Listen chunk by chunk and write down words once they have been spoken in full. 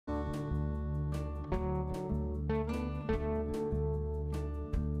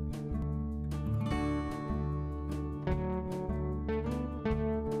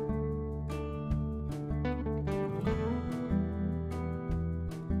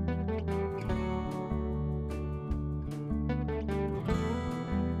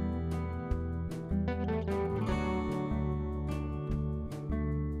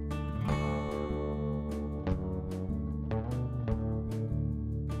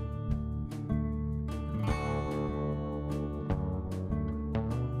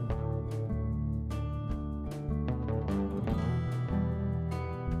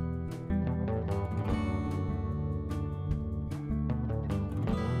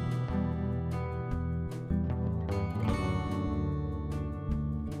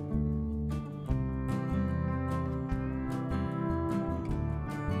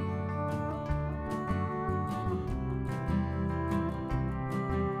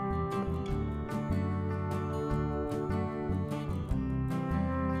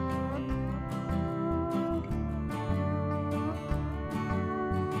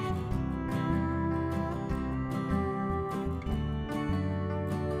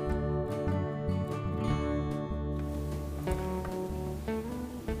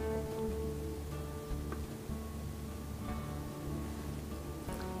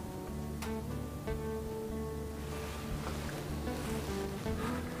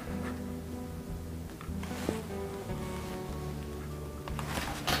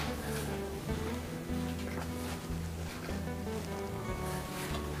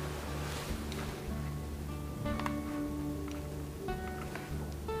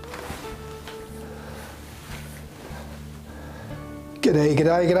G'day,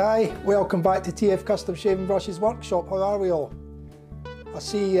 g'day, g'day. Welcome back to TF Custom Shaving Brushes Workshop. How are we all? I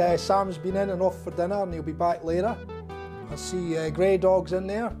see Sam's been in and off for dinner and he'll be back later. I see Grey Dog's in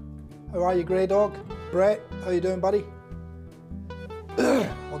there. How are you, Grey Dog? Brett, how you doing, buddy?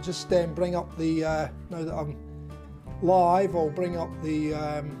 I'll just bring up the, now that I'm live, I'll bring up the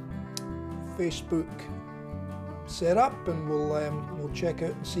Facebook setup and we'll check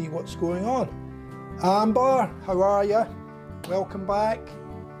out and see what's going on. Amber, how are you? Welcome back.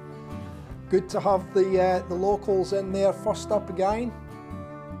 Good to have the locals in there first up again.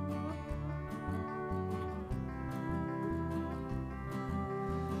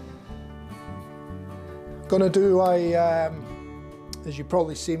 Gonna do a, as you've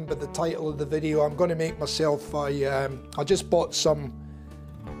probably seen by the title of the video, I'm gonna make myself a, I just bought some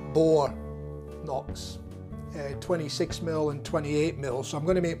Boar Knots, 26mm and 28mm, so I'm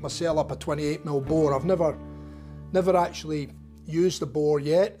gonna make myself up a 28mm bore. I've never actually used a bore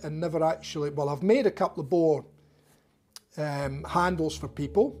yet, and never actually, well, I've made a couple of bore handles for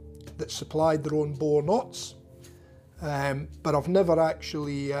people that supplied their own Boar knots, but I've never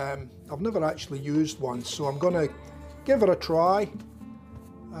actually used one, so I'm going to give it a try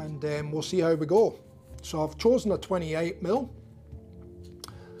and we'll see how we go. So I've chosen a 28mm.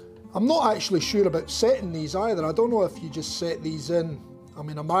 I'm not actually sure about setting these either. I don't know if you just set these in. I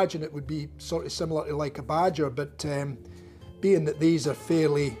mean, I imagine it would be sort of similar to like a Badger, but being that these are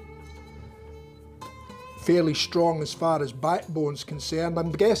fairly strong as far as backbone's concerned,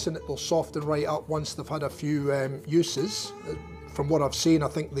 I'm guessing it will soften right up once they've had a few uses. From what I've seen, I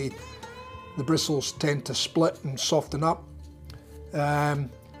think the bristles tend to split and soften up.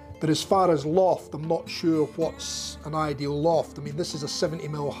 But as far as loft, I'm not sure what's an ideal loft. I mean, this is a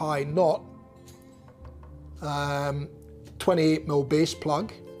 70mm high knot. 28mm base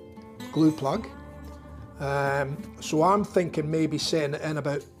plug, glue plug. So I'm thinking maybe setting it in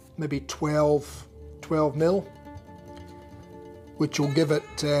about maybe 12mm, which will give it,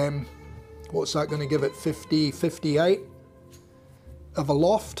 what's that going to give it, 58 of a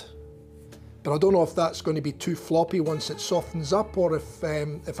loft. But I don't know if that's going to be too floppy once it softens up, or if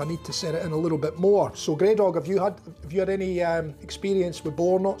I need to set it in a little bit more. So Grey Dog, have you had any experience with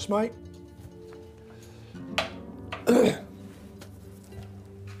Boar knots, mate?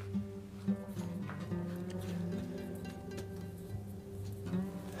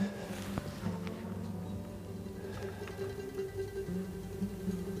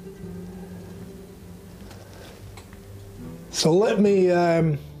 So let me,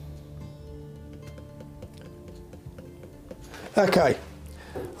 okay,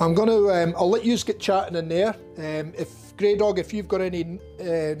 I'm going to, I'll let you get chatting in there. If Grey Dog, if you've got any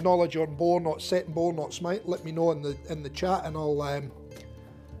knowledge on Boar knots, setting Boar knots, mate, let me know in the chat and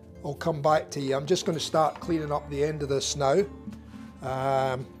I'll come back to you. I'm just going to start cleaning up the end of this now,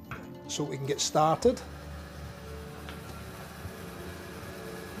 so we can get started.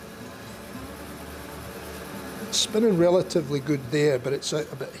 Spinning relatively good there, but it's out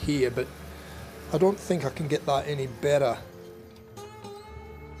a bit here, but I don't think I can get that any better.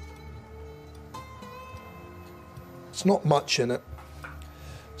 It's not much in it,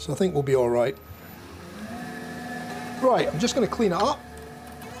 so I think we'll be all right. Right, I'm just going to clean it up.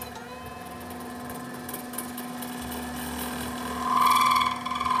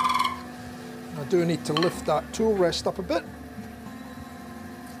 I do need to lift that tool rest up a bit.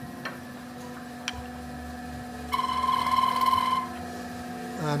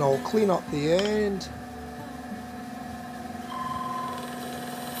 And I'll clean up the end.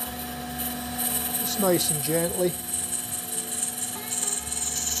 Just nice and gently.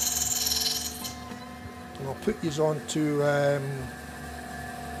 And I'll put these onto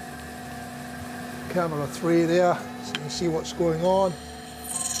camera 3 there, so you can see what's going on.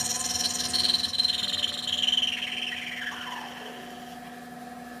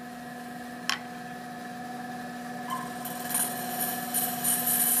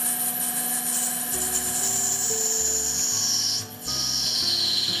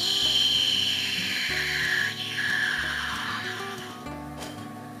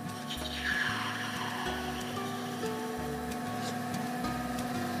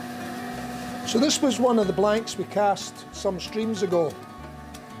 So this was one of the blanks we cast some streams ago.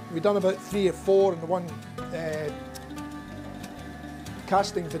 We've done about 3 or 4 in the one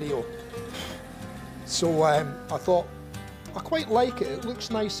casting video. So I thought, I quite like it. It looks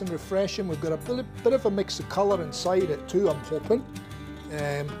nice and refreshing. We've got a bit of a mix of colour inside it too, I'm hoping.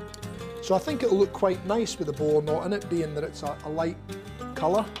 So I think it'll look quite nice with the Boar knot in it, being that it's a light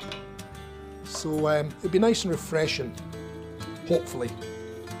colour. So it'll be nice and refreshing, hopefully.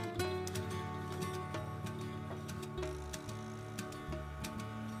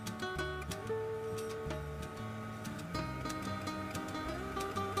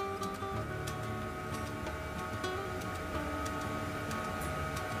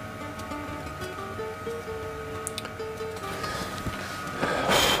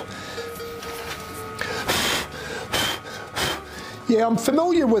 Yeah, I'm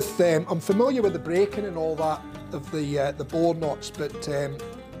familiar with the breaking and all that of the boar knots, but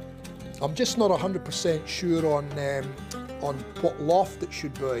I'm just not 100% sure on what loft it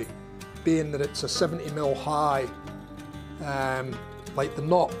should be, being that it's a 70mm high. Like the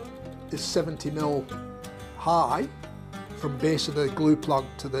knot is 70mm high from base of the glue plug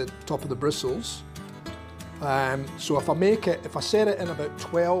to the top of the bristles. So if I set it in about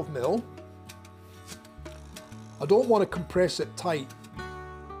 12mm, I don't want to compress it tight,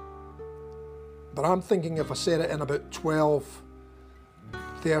 but I'm thinking if I set it in about 12,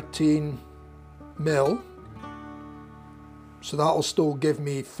 13mm, so that'll still give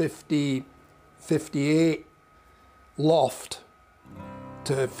me 50, 58 loft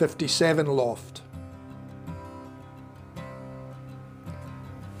to 57 loft.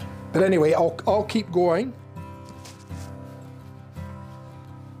 But anyway, I'll keep going.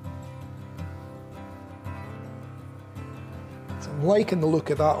 I'm liking the look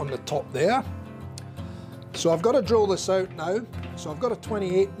of that on the top there. So I've got to drill this out now. So I've got a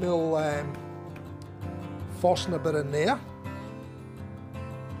 28mm Forstner bit in there.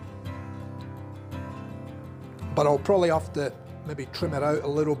 But I'll probably have to maybe trim it out a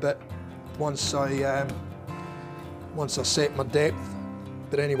little bit once I set my depth.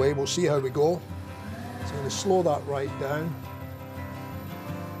 But anyway, we'll see how we go. So I'm going to slow that right down.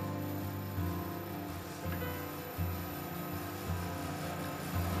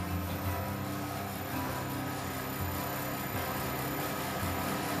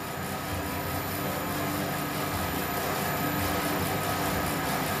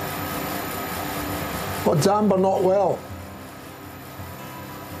 What's amber not well?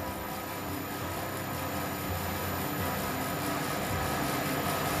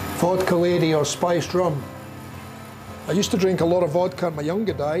 Vodka lady or spiced rum? I used to drink a lot of vodka in my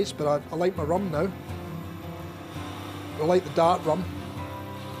younger days, but I like my rum now. I like the dark rum.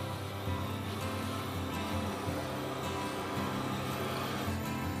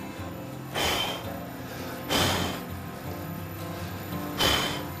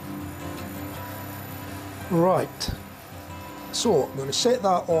 Right, so I'm going to set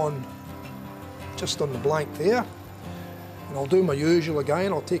that on just on the blank there, and I'll do my usual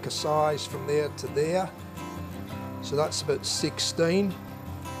again. I'll take a size from there to there, so that's about 16.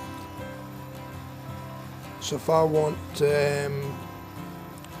 So if I want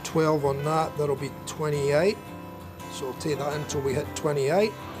 12 on that, that'll be 28, so I'll take that until we hit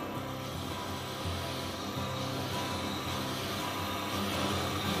 28.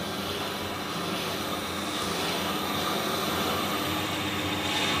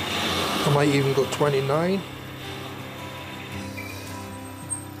 I might even go 29.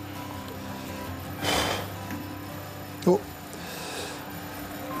 Oh,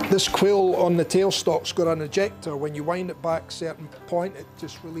 this quill on the tailstock's got an ejector. When you wind it back a certain point, it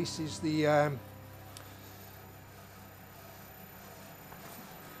just releases the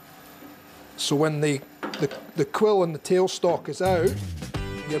so when the quill and the tailstock is out,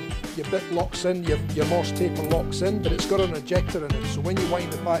 your bit locks in, your moss taper locks in, but it's got an ejector in it, so when you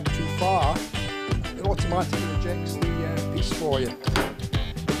wind it back too far, it automatically ejects the piece for you.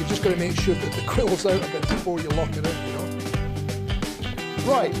 But you've just got to make sure that the quill's out of it before you lock it in, you know.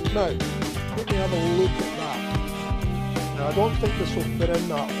 Right, now, let me have a look at that. Now, I don't think this will fit in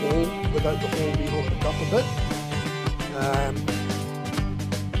that hole without the hole being opened up a bit.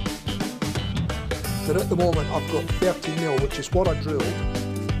 But at the moment, I've got 30mm, which is what I drilled.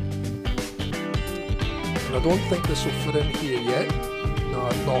 And I don't think this will fit in here yet. No,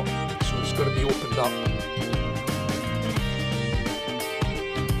 it's not. So it's got to be opened up.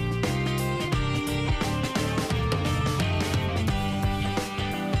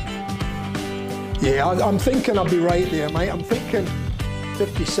 Yeah, I'm thinking I'll be right there, mate. I'm thinking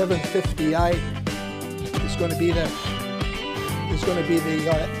 57, 58 is going to be the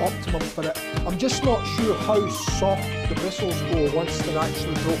optimum for it. I'm just not sure how soft the bristles go once they're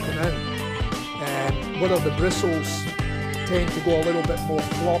actually broken in. Whether the bristles tend to go a little bit more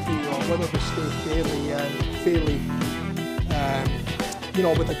floppy, or whether they stay fairly, you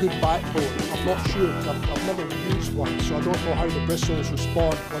know, with a good backbone. I'm not sure, because I've never used one, so I don't know how the bristles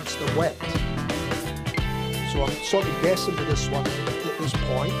respond once they're wet. So I'm sort of guessing with this one at this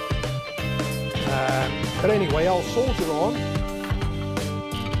point. But anyway, I'll solder on.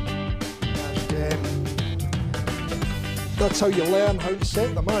 And that's how you learn how to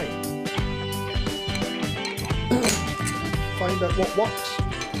set them out. Find out what works.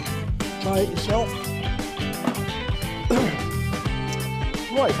 Try it yourself.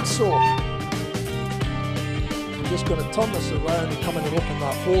 Right, so I'm just going to turn this around and come in and open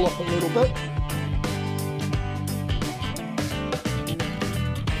that hole up a little bit.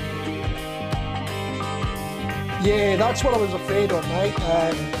 Yeah, that's what I was afraid of, right?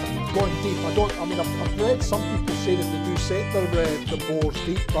 Going deep. I mean, I've read some people say that they do set the bores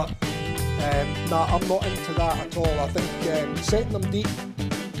deep, but nah, I'm not into that at all. I think setting them deep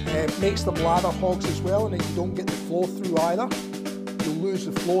makes them lather hogs as well, and then you don't get the flow through either. You'll lose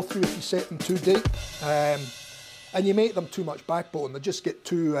the flow through if you set them too deep, and you make them too much backbone. They just get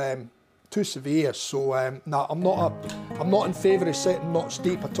too severe. So nah, I'm not in favour of setting knots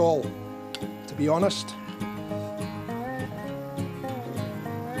deep at all, to be honest.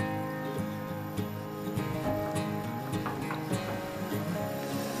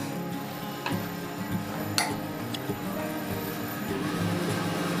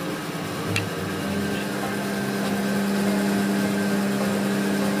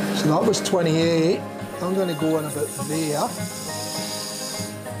 So that was 28. I'm going to go in about there.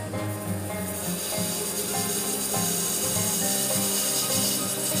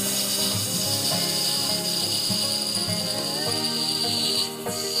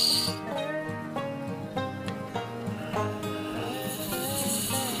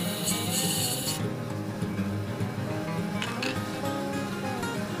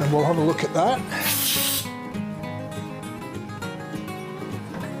 And we'll have a look at that.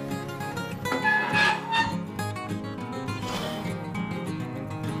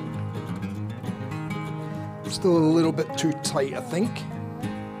 Still a little bit too tight, I think.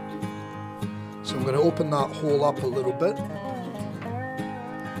 So I'm going to open that hole up a little bit.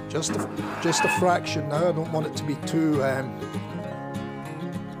 Just a fraction now. I don't want it to be too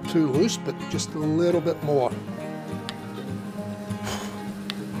loose, but just a little bit more.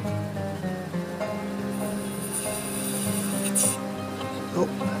 Oh.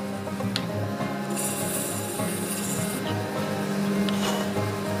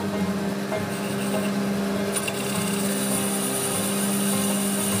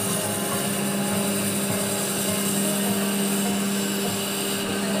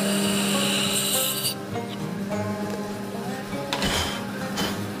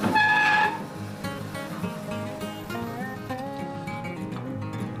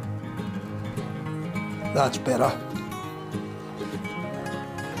 That's better.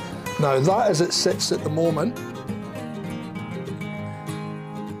 Now that, as it sits at the moment,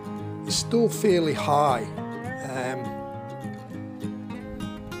 is still fairly high.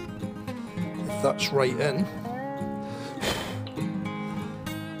 If that's right in.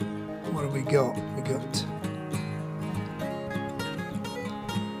 What have we got? We got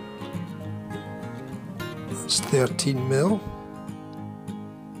that's 13 mil.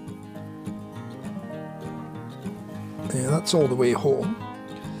 Yeah, that's all the way home.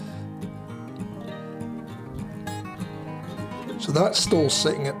 So that's still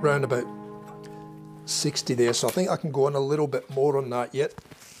sitting at round about 60 there, so I think I can go in a little bit more on that yet.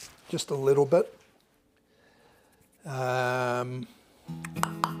 Just a little bit. What am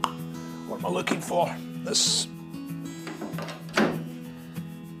I looking for? This.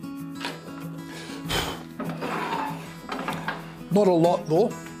 Not a lot though.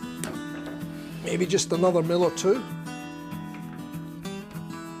 Maybe just another mil or two.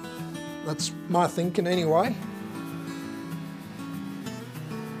 That's my thinking anyway.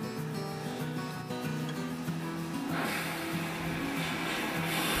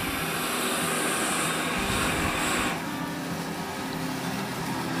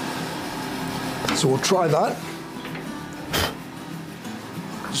 So we'll try that.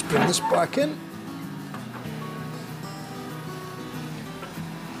 Just bring this back in.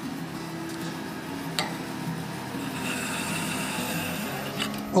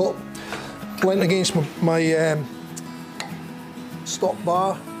 Oh, went against my stop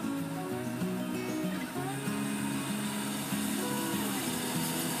bar.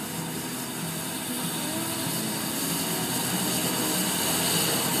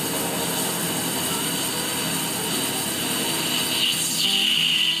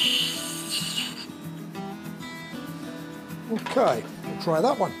 Okay, we'll try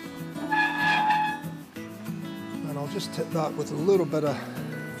that one. And I'll just hit that with a little bit of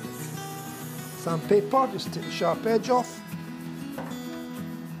sandpaper, just take the sharp edge off.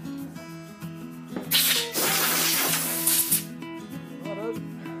 That out.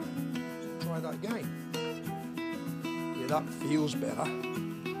 Try that again. Yeah, that feels better.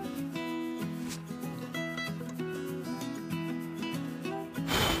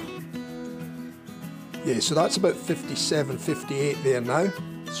 Yeah, so that's about 57, 58 there now.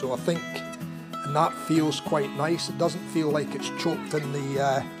 So I think, and that feels quite nice. It doesn't feel like it's choked in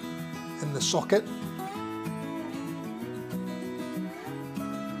the socket.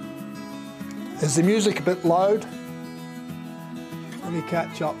 Is the music a bit loud? Let me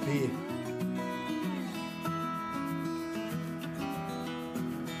catch up here.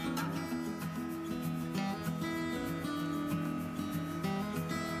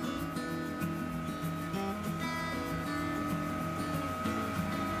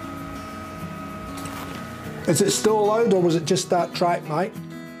 Is it still loud, or was it just that track, mate?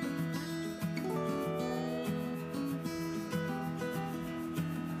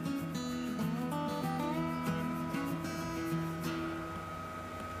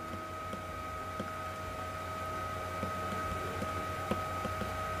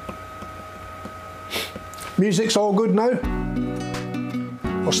 Music's all good now?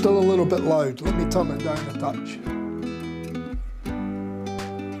 Or still a little bit loud? Let me turn it down a touch.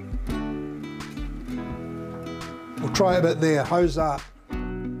 We'll try it a bit there. How's that?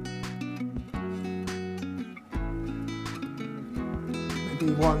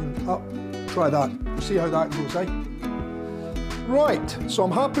 Maybe one up. Try that. We'll see how that goes, eh? Right, so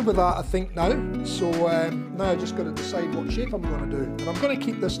I'm happy with that, I think, now. So now I just got to decide what shape I'm going to do. And I'm going to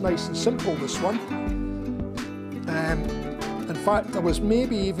keep this nice and simple, this one. In fact, I was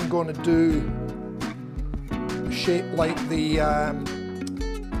maybe even going to do a shape like the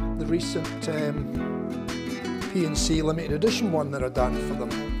recent P&C limited edition one that I done for them.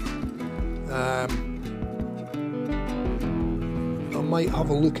 I might have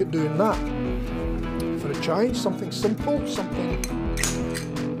a look at doing that for a change, something simple, something.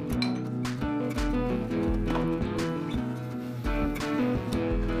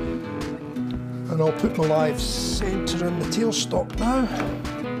 And I'll put my live centre in the tailstock now.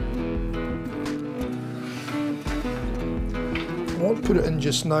 I won't put it in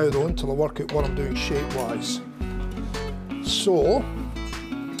just now though until I work out what I'm doing shape-wise. So,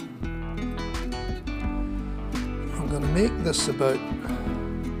 I'm going to make this about,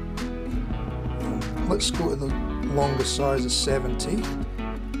 let's go to the longest size of 70.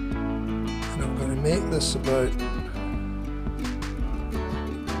 And I'm going to make this about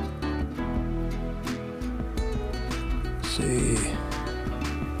see,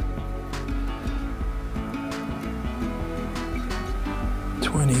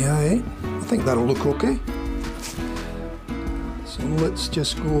 28. I think that'll look okay. So let's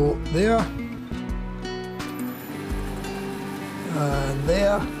just go there and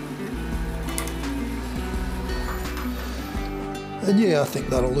there, and yeah, I think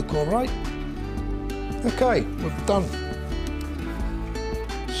that'll look all right. Okay, we've done.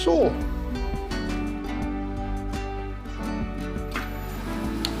 So.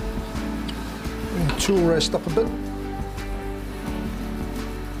 Tool rest up a bit.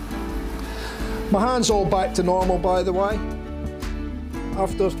 My hand's all back to normal, by the way.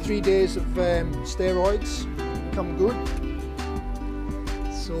 After 3 days of steroids, come good.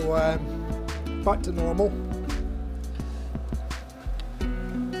 So back to normal.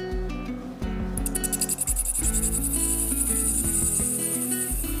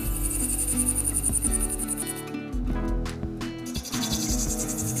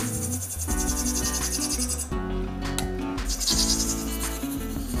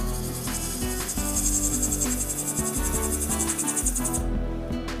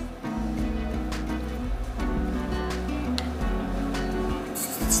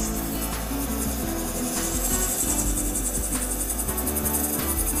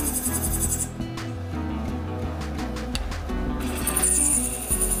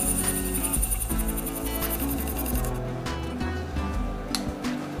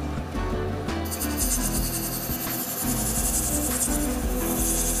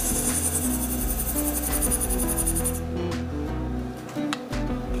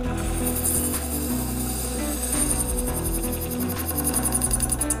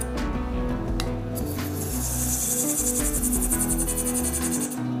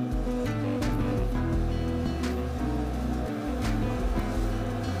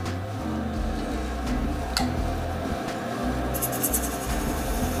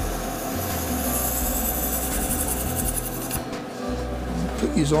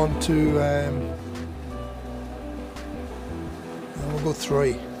 Put these on to, we'll go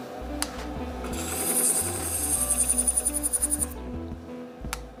 3.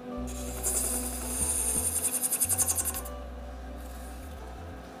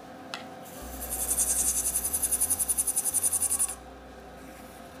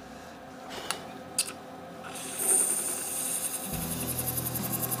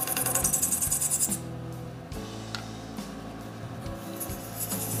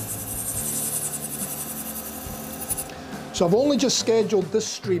 So I've only just scheduled this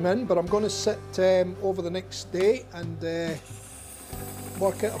stream in, but I'm going to sit over the next day and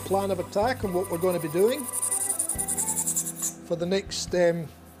work out a plan of attack and what we're going to be doing for the next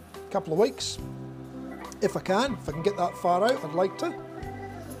couple of weeks. If I can get that far out, I'd like to.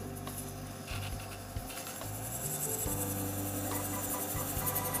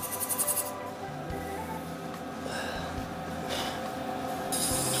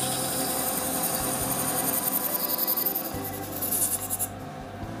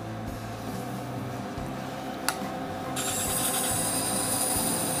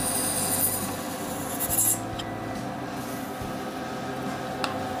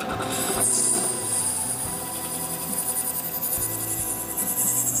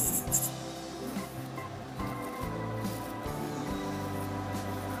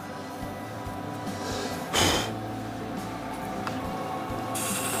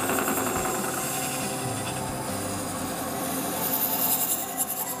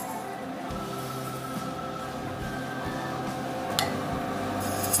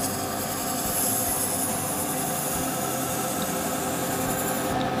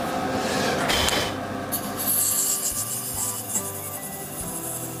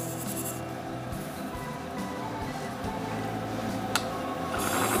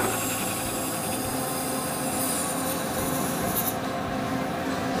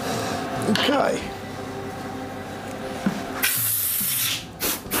 Okay.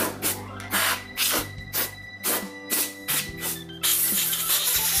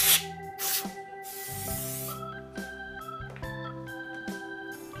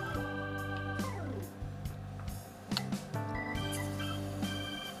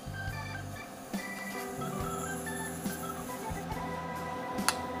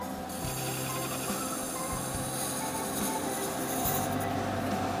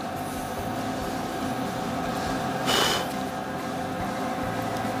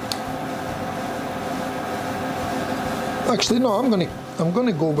 Actually, no, I'm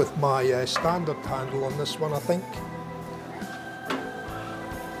gonna go with my standard handle on this one, I think.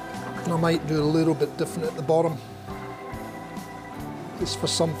 And I might do a little bit different at the bottom, just for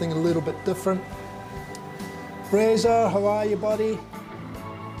something a little bit different. Fraser, how are you, buddy?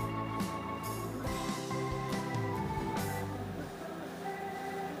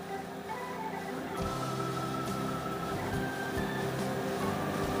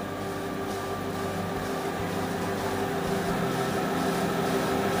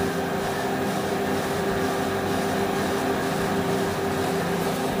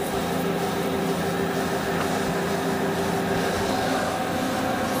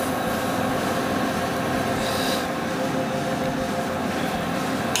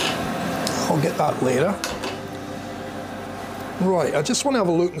 I'll get that later. Right, I just want to have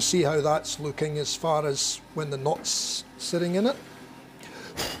a look and see how that's looking as far as when the knot's sitting in it.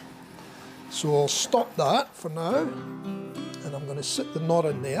 So I'll stop that for now, and I'm going to sit the knot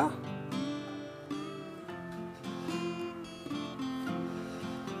in there.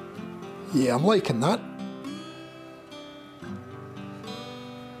 Yeah, I'm liking that.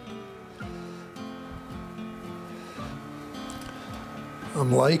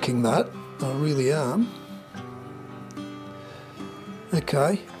 I'm liking that. I really am.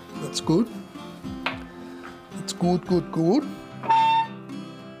 Okay, that's good. That's good, good, good.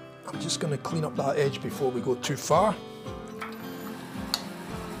 I'm just going to clean up that edge before we go too far.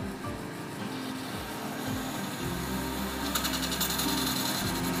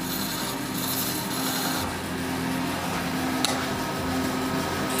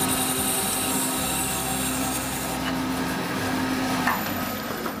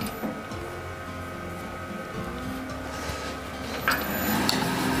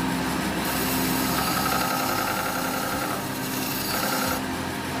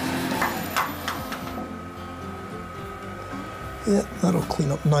 Yeah, that'll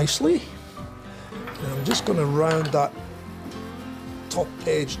clean up nicely. And I'm just going to round that top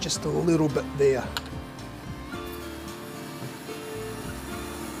edge just a little bit there.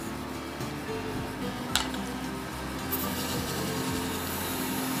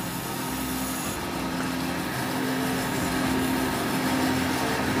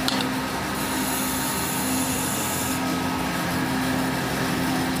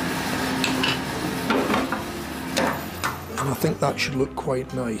 I think that should look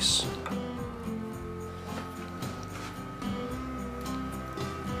quite nice.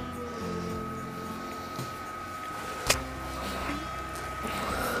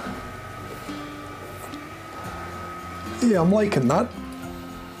 Yeah, I'm liking that.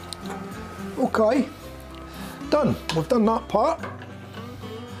 Okay, done. We've done that part.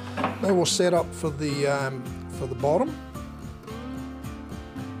 Now we'll set up for the bottom.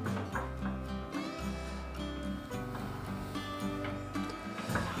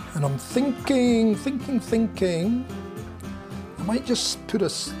 And I'm thinking, I might just put a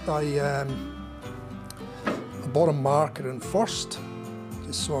bottom marker in first,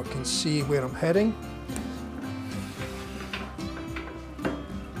 just so I can see where I'm heading.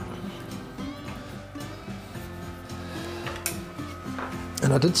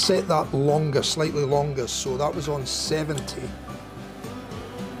 And I did set that longer, slightly longer, so that was on 70.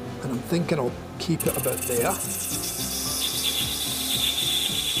 And I'm thinking I'll keep it about there.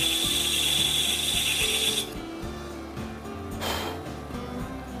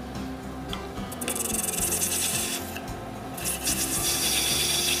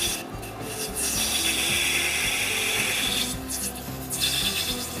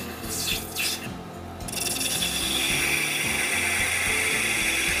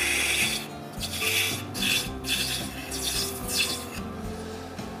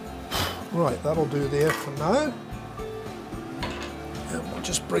 Right, that'll do there for now. And we'll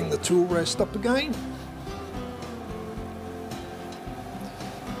just bring the tool rest up again.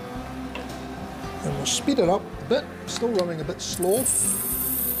 And we'll speed it up a bit, still running a bit slow.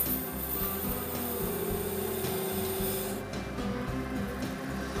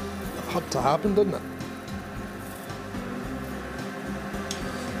 That had to happen, didn't it?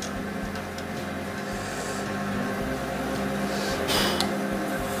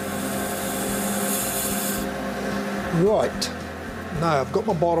 Right, now I've got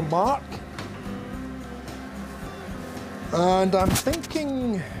my bottom mark, and I'm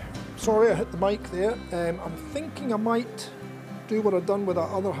thinking, sorry I hit the mic there, I'm thinking I might do what I've done with that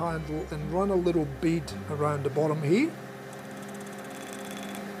other handle and run a little bead around the bottom here.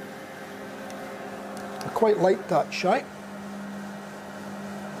 I quite like that shape.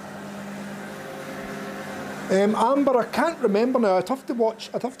 Amber, I can't remember now, I'd have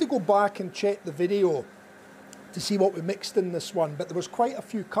to go back and check the video to see what we mixed in this one, but there was quite a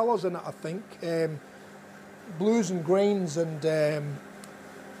few colours in it, I think. Blues and greens, and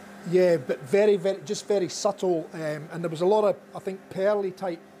yeah, but very, just very subtle, and there was a lot of, I think, pearly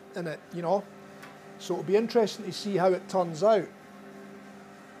type in it, you know, so it'll be interesting to see how it turns out.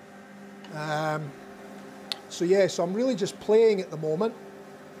 So yeah, so I'm really just playing at the moment,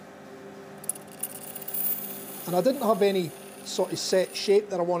 and I didn't have any sort of set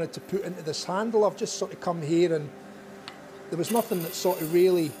shape that I wanted to put into this handle. I've just sort of come here, and there was nothing that sort of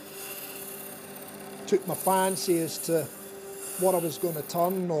really took my fancy as to what I was going to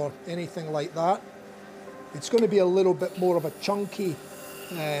turn or anything like that. It's going to be a little bit more of a chunky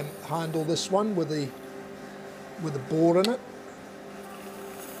handle, this one, with the boar in it.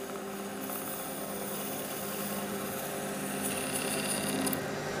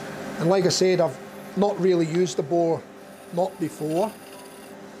 And like I said, I've not really used the Boar Knot before,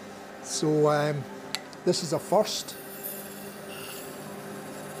 so this is a first.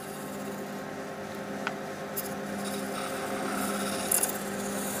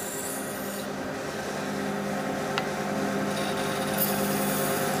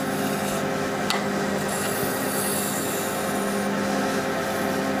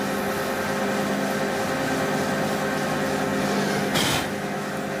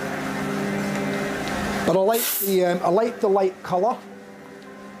 But I like the light colour.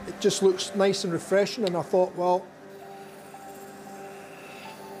 It just looks nice and refreshing, and I thought, well,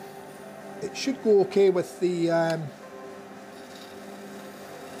 it should go okay with the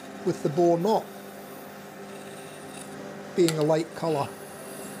Boar Knot being a light colour.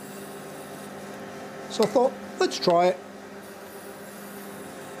 So I thought, let's try it.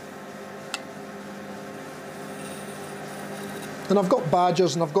 And I've got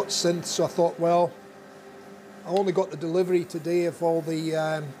badgers and I've got synths, so I thought, well, I only got the delivery today of all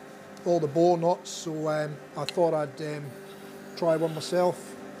the Boar Knots, so I thought I'd try one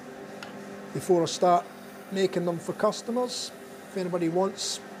myself before I start making them for customers. If anybody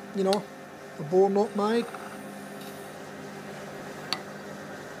wants, you know, a Boar Knot made.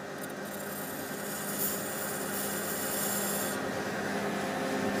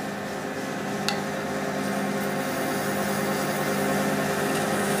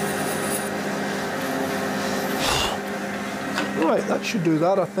 Right, that should do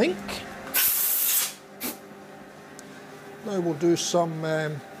that, I think. Now we'll do some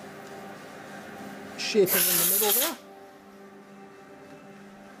shaping in the middle there.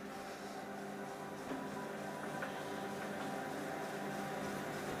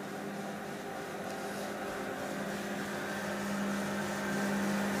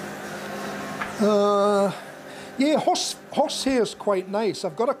 Yeah, horsehair is quite nice.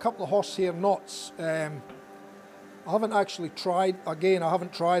 I've got a couple of horsehair knots. I haven't actually tried, again, I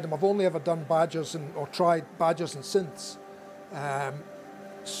haven't tried them. I've only ever done badgers or tried badgers and synths.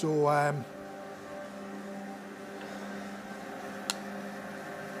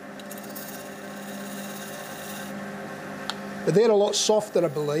 But they're a lot softer, I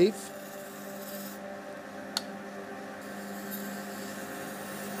believe.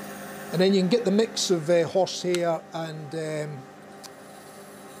 And then you can get the mix of horsehair and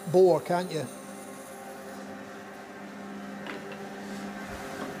boar, can't you?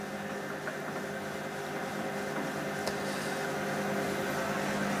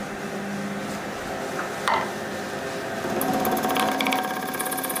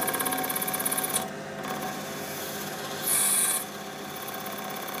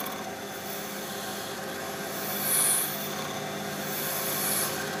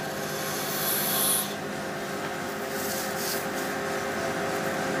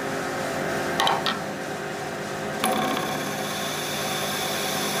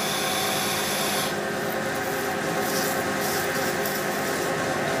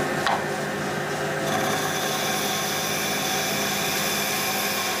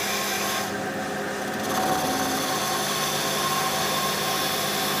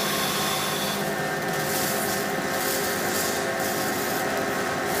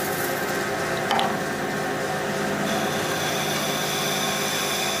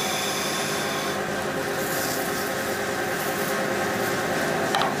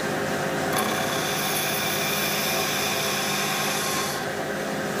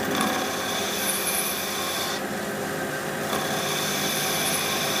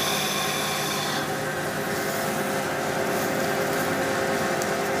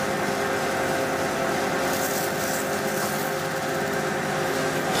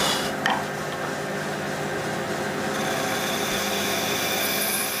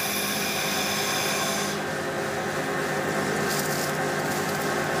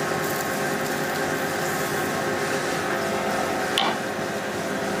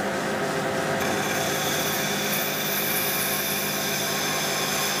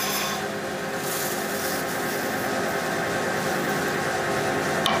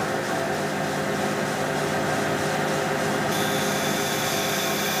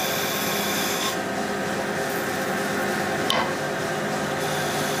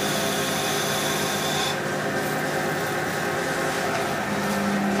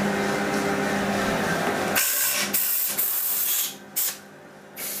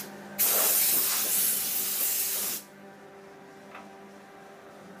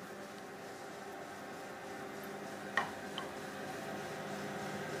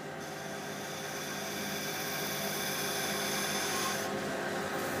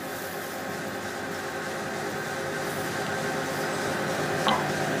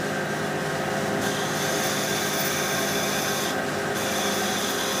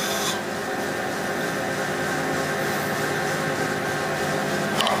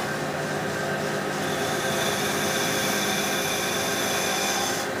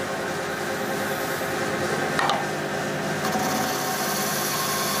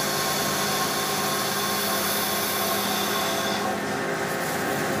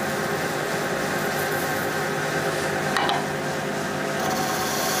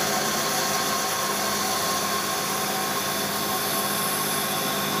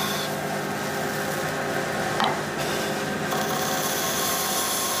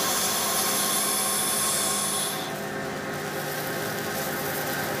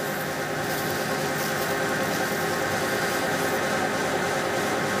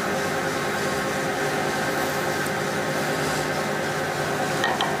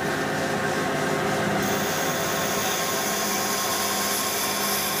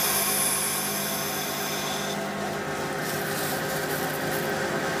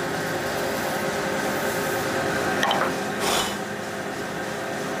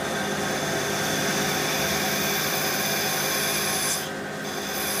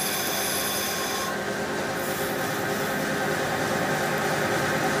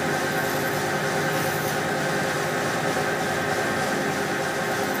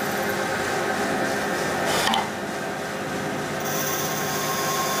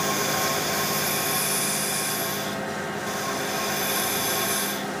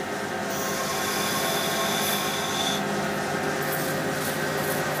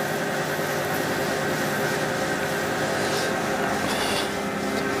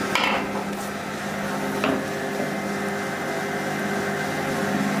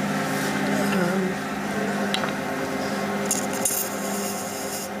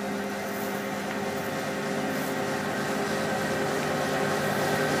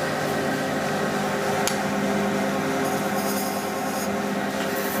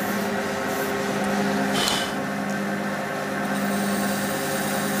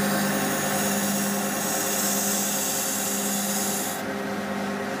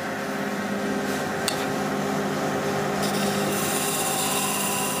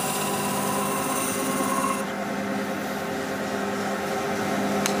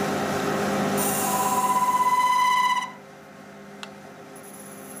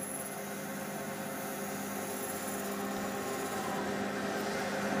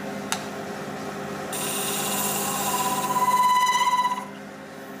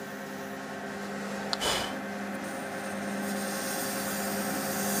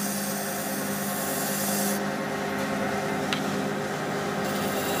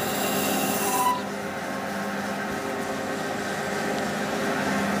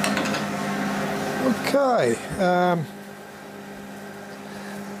 Okay, I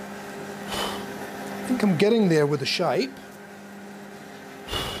think I'm getting there with the shape.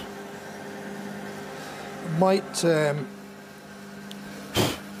 I might have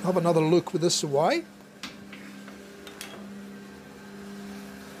another look with this away.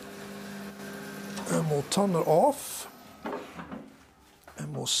 And we'll turn it off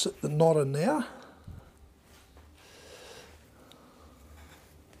and we'll sit the knot in there.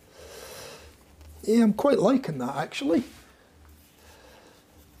 Yeah, I'm quite liking that actually.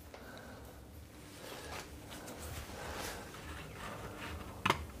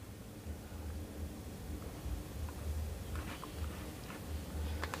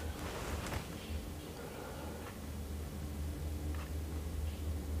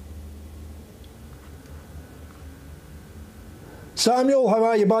 Samuel, how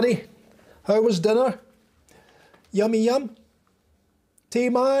are you, buddy? How was dinner? Yummy yum?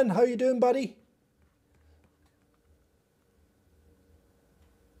 T-Man, how you doing, buddy?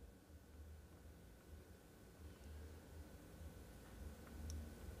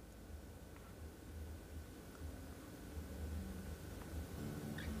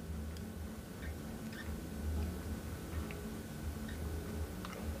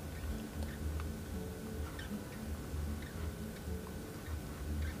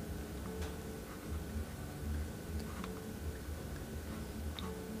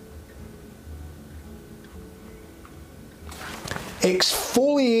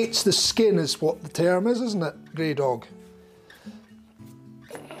 Exfoliates the skin is what the term is, isn't it, Grey Dog?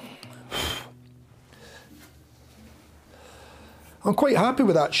 I'm quite happy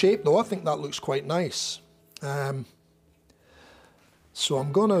with that shape though. I think that looks quite nice. So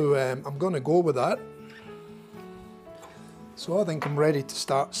I'm gonna go with that. So I think I'm ready to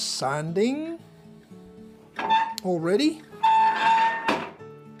start sanding already.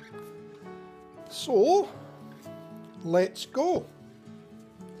 So let's go.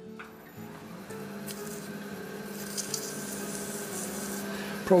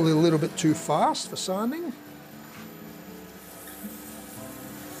 Probably a little bit too fast for sanding.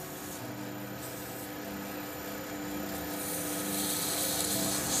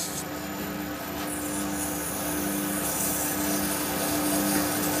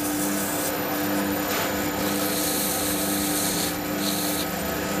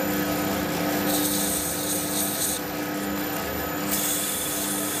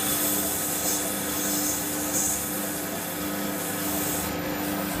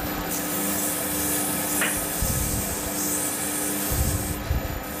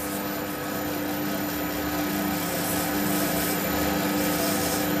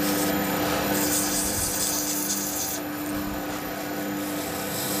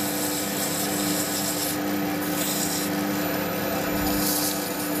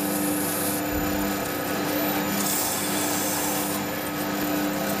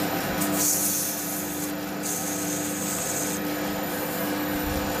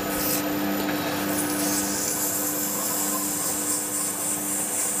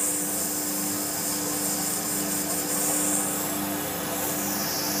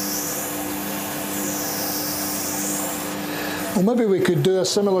 Well, maybe we could do a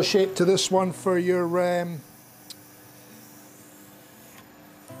similar shape to this one for your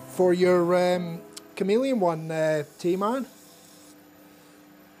chameleon one, T-Man.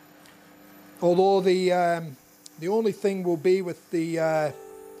 Although the only thing will be with the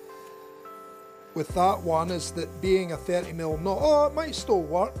with that one is that being a 30mm knot, oh, it might still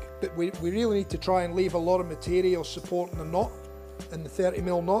work, but we really need to try and leave a lot of material supporting the knot in the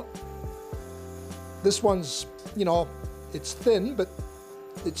 30mm knot. This one's, you know, it's thin, but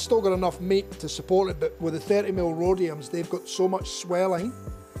it's still got enough meat to support it. But with the 30mm rhodiums, they've got so much swelling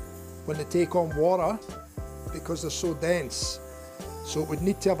when they take on water because they're so dense. So it would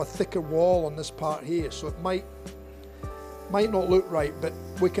need to have a thicker wall on this part here. So it might not look right, but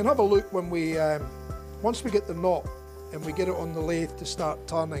we can have a look when we, once we get the knot and we get it on the lathe to start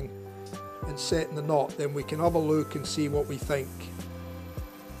turning and setting the knot, then we can have a look and see what we think.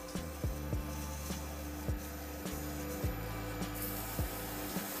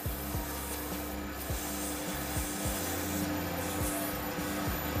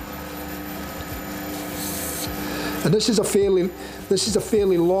 And this is a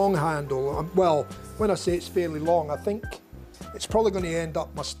fairly long handle. Well, when I say it's fairly long, I think it's probably going to end up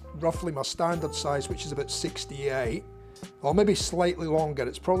roughly my standard size, which is about 68, or maybe slightly longer.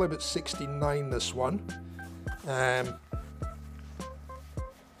 It's probably about 69, this one.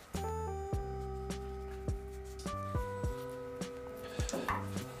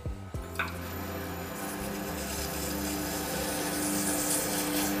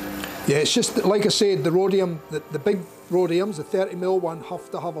 Yeah, it's just that, like I said, the rhodium, the big rhodiums, the 30mm one, have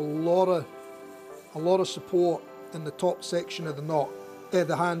to have a lot of support in the top section of the knot,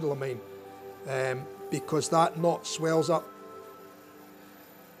 the handle I mean, because that knot swells up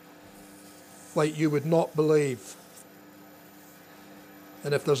like you would not believe.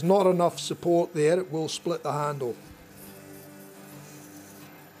 And if there's not enough support there, it will split the handle.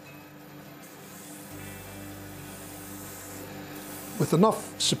 With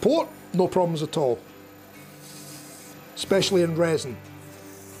enough support, no problems at all, especially in resin.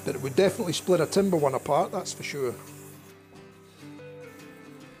 But it would definitely split a timber one apart, that's for sure.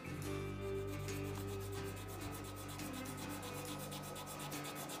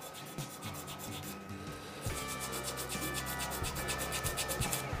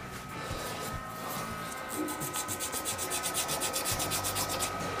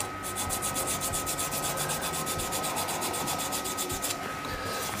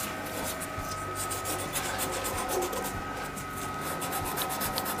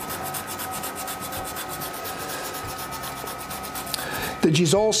 Did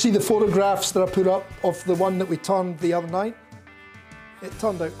you all see the photographs that I put up of the one that we turned the other night? It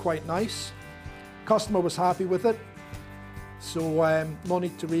turned out quite nice. Customer was happy with it, so no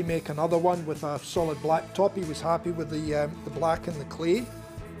need to remake another one with a solid black top. He was happy with the black and the clay.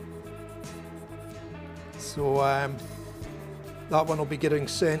 So that one will be getting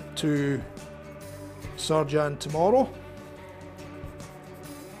sent to Sir Jan tomorrow.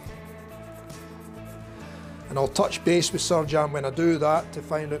 And I'll touch base with Sir Jan when I do that to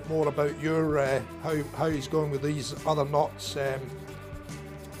find out more about your how he's going with these other knots,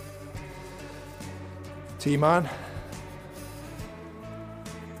 T-Man.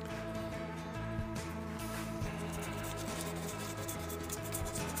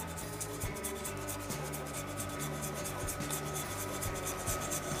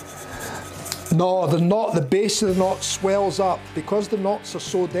 No, the base of the knot swells up because the knots are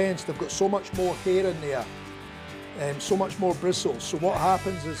so dense. They've got so much more hair in there. So much more bristles. So what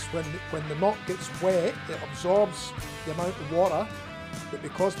happens is when the knot gets wet, it absorbs the amount of water, but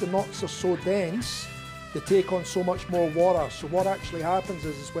because the knots are so dense, they take on so much more water. So what actually happens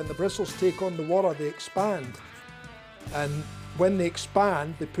is when the bristles take on the water, they expand. And when they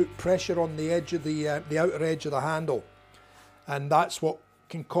expand, they put pressure on the edge of the outer edge of the handle. And that's what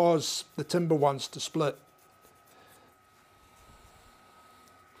can cause the timber ones to split.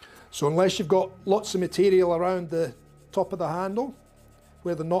 So unless you've got lots of material around the top of the handle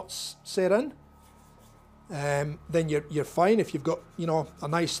where the knots set in, then you're fine if you've got, you know, a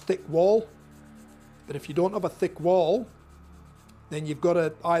nice thick wall. But if you don't have a thick wall, then you've got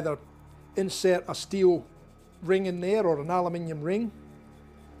to either insert a steel ring in there or an aluminium ring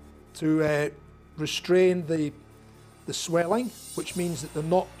to restrain the swelling, which means that the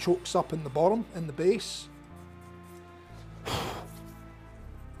knot chokes up in the bottom, in the base.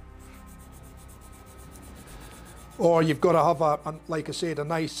 Or you've got to have, like I said, a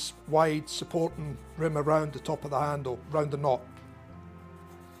nice wide supporting rim around the top of the handle, around the knot.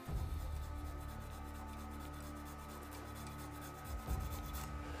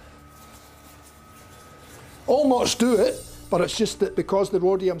 All knots do it, but it's just that because the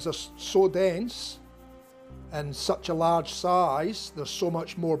rhodiums are so dense and such a large size, there's so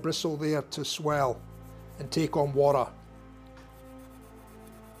much more bristle there to swell and take on water.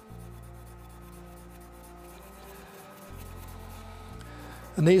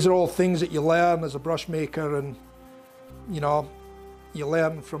 And these are all things that you learn as a brush maker, and you know, you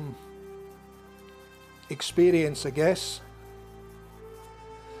learn from experience, I guess.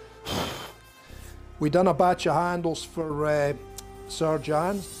 We done a batch of handles for Sir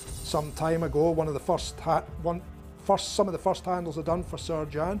Jan some time ago. Some of the first handles I done for Sir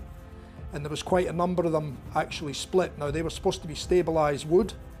Jan, and there was quite a number of them actually split. Now they were supposed to be stabilised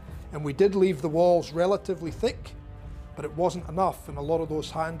wood, and we did leave the walls relatively thick, but it wasn't enough, and a lot of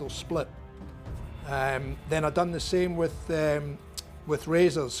those handles split. Then I done the same with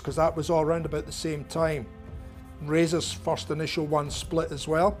razors, because that was all around about the same time. Razor's first initial one split as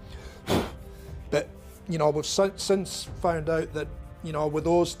well. But you know, we've since found out that, you know, with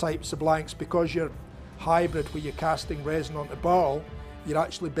those types of blanks, because you're hybrid where you're casting resin onto barrel, you're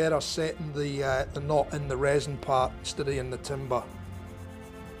actually better setting the knot in the resin part instead of in the timber.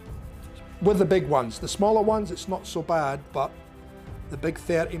 With the big ones. The smaller ones, it's not so bad, but the big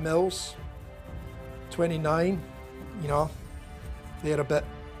 30 mils, 29, you know, they're a bit,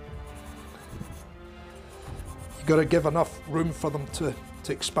 you've got to give enough room for them to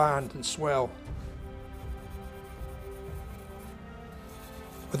expand and swell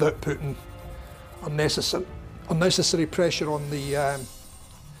without putting unnecessary pressure on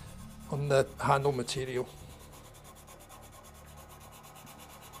on the handle material.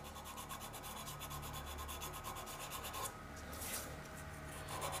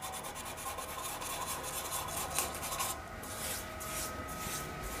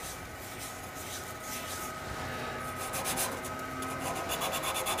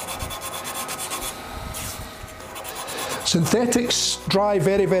 Synthetics dry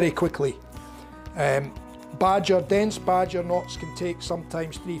very, very quickly. Dense badger knots can take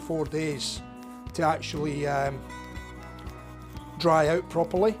sometimes 3-4 days to actually dry out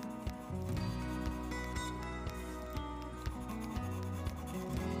properly.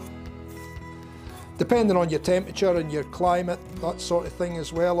 Depending on your temperature and your climate, that sort of thing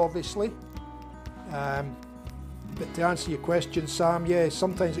as well, obviously. But to answer your question, Sam, yeah,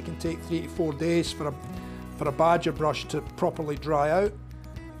 sometimes it can take 3 to 4 days for a badger brush to properly dry out.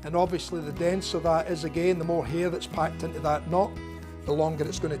 And obviously the denser that is, again, the more hair that's packed into that knot, the longer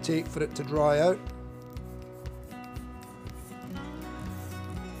it's going to take for it to dry out.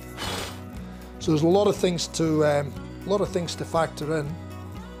 So there's a lot of things to factor in.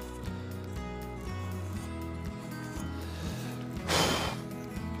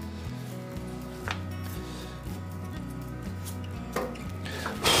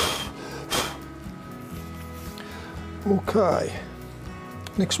 Okay,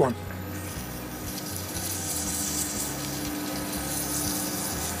 next one.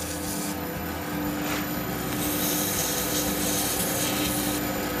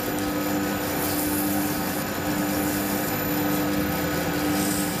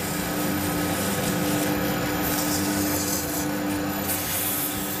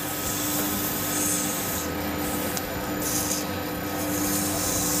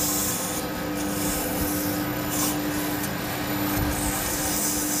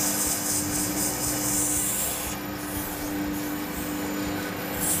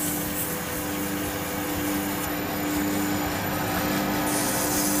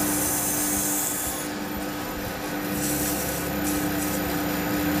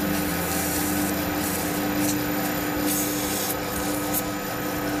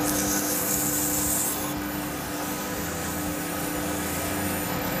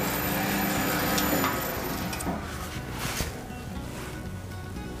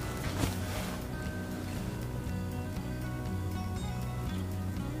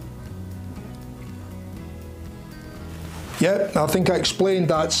 Yeah, I think I explained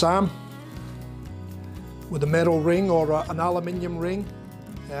that, Sam, with a metal ring or an aluminium ring.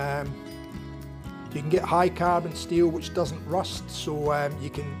 You can get high carbon steel which doesn't rust, so you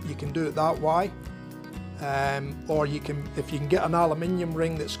can do it that way. Or you can, if you can get an aluminium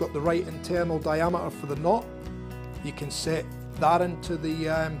ring that's got the right internal diameter for the knot, you can set that into the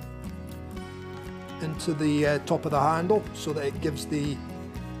top of the handle so that it gives the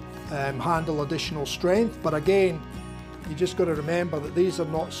handle additional strength. But again, you just got to remember that these are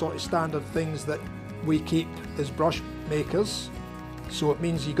not sort of standard things that we keep as brush makers. So it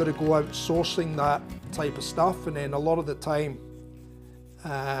means you've got to go out sourcing that type of stuff, and then a lot of the time,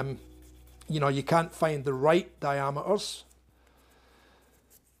 you know, you can't find the right diameters.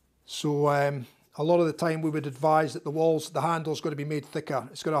 So a lot of the time we would advise that the handle's got to be made thicker.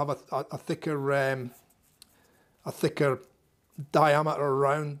 It's got to have a thicker diameter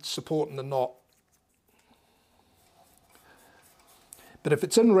around supporting the knot. But if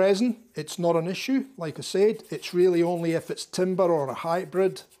it's in resin, it's not an issue. Like I said, it's really only if it's timber or a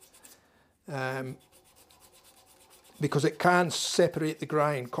hybrid, because it can separate the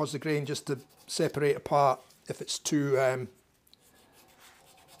grain, cause the grain just to separate apart if it's too,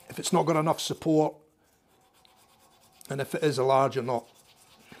 if it's not got enough support, and if it is a larger knot.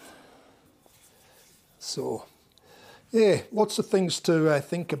 So, yeah, lots of things to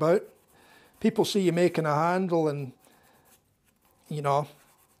think about. People see you making a handle and, you know,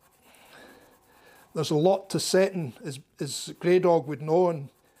 there's a lot to setting, as Grey Dog would know and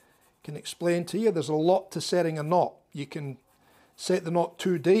can explain to you, there's a lot to setting a knot. You can set the knot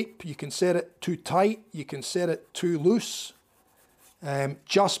too deep, you can set it too tight, you can set it too loose,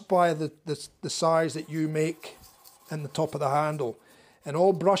 just by the size that you make in the top of the handle. And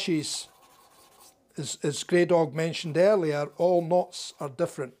all brushes, as Grey Dog mentioned earlier, all knots are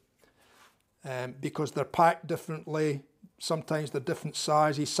different, because they're packed differently. Sometimes they're different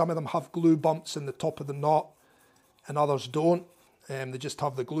sizes. Some of them have glue bumps in the top of the knot and others don't. They just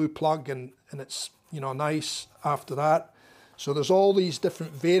have the glue plug and it's, you know, nice after that. So there's all these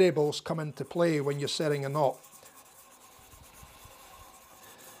different variables come into play when you're setting a knot.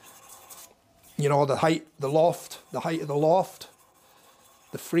 You know, the height of the loft,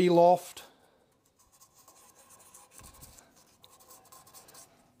 the free loft.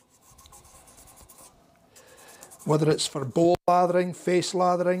 whether it's for bowl lathering, face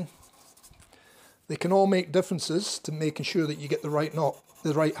lathering, they can all make differences to making sure that you get the right knot,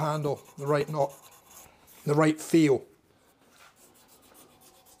 the right handle, the right knot, the right feel.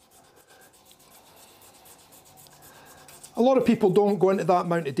 A lot of people don't go into that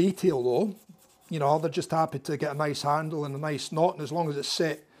amount of detail though. You know, they're just happy to get a nice handle and a nice knot, and as long as it's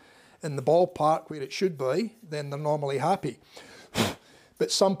set in the ballpark where it should be, then they're normally happy.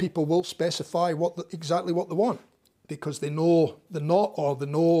 But some people will specify exactly what they want, because they know the knot, or they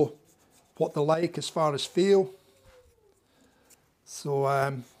know what they like as far as feel. So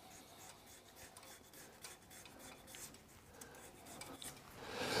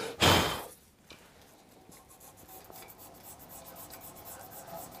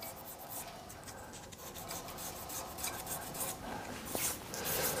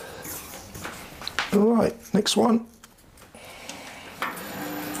right, next one.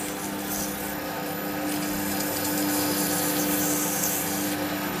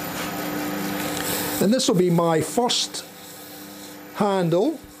 And this will be my first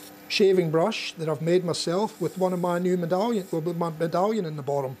handle shaving brush that I've made myself with one of my new medallion, well, with my medallion in the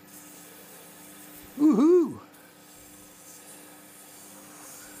bottom. Woohoo!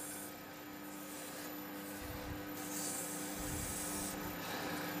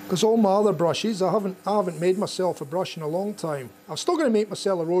 Because all my other brushes, I haven't made myself a brush in a long time. I'm still going to make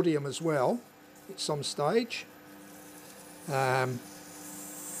myself a rhodium as well at some stage.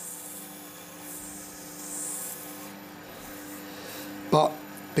 But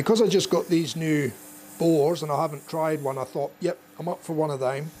because I just got these new boars and I haven't tried one, I thought, yep, I'm up for one of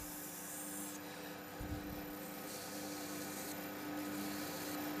them.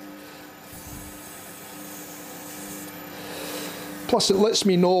 Plus it lets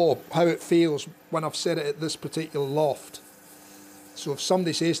me know how it feels when I've set it at this particular loft. So if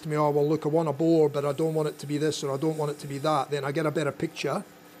somebody says to me, oh well look, I want a boar but I don't want it to be this or I don't want it to be that, then I get a better picture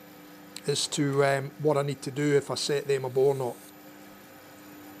as to what I need to do if I set them a boar knot.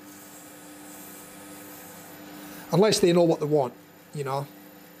 Unless they know what they want, you know.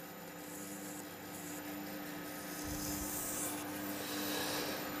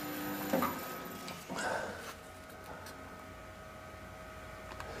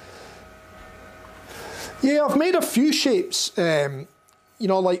 Yeah, I've made a few shapes, you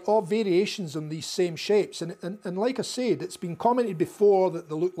know, like all variations on these same shapes. And like I said, it's been commented before that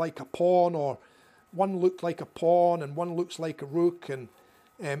they look like a pawn, or one looked like a pawn and one looks like a rook. And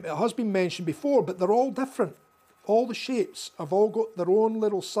it has been mentioned before, but they're all different. All the shapes have all got their own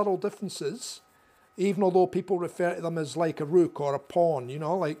little subtle differences, even although people refer to them as like a rook or a pawn, you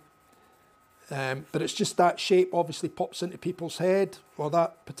know, like, but it's just that shape obviously pops into people's head, or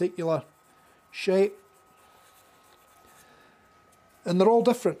that particular shape. And they're all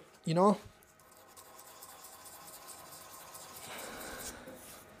different, you know.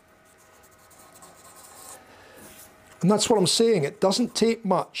 And that's what I'm saying, it doesn't take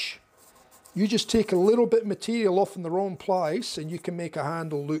much. You just take a little bit of material off in the wrong place and you can make a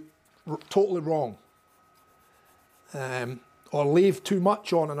handle look totally wrong. Or leave too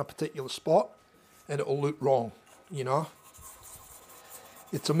much on in a particular spot and it'll look wrong, you know.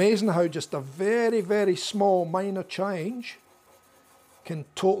 It's amazing how just a very, very small minor change can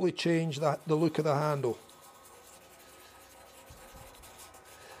totally change the look of the handle.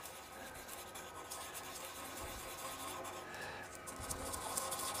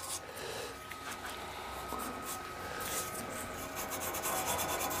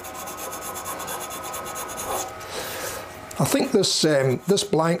 I think this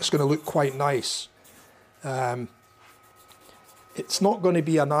blank's going to look quite nice. It's not going to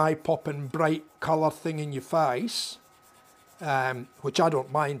be an eye-popping bright colour thing in your face, which I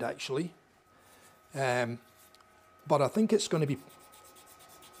don't mind actually, but I think it's going to be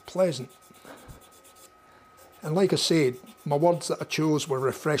pleasant. And like I said, my words that I chose were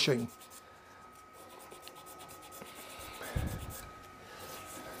refreshing.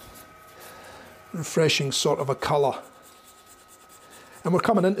 Refreshing sort of a colour. And we're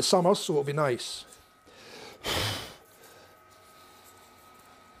coming into summer, so it'll be nice.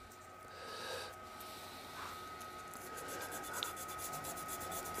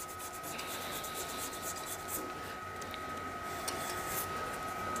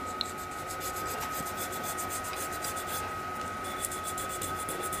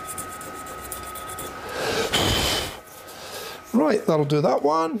 Right, that'll do that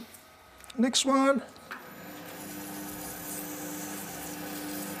one. Next one.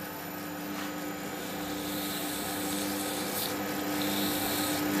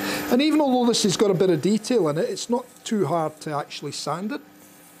 And even although this has got a bit of detail in it, it's not too hard to actually sand it.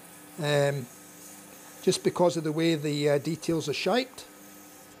 just because of the way the details are shaped.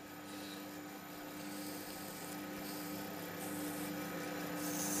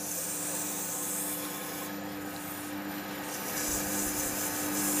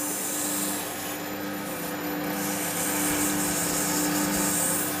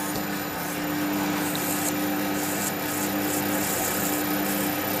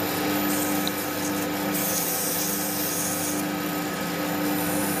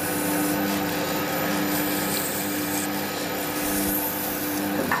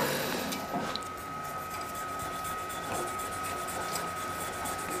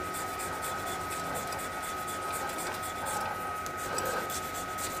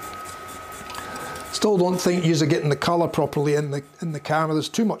 Still don't think you're getting the colour properly in the camera. There's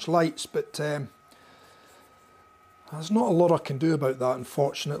too much lights, but there's not a lot I can do about that,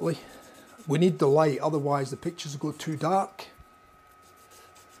 unfortunately. We need the light, otherwise the pictures will go too dark.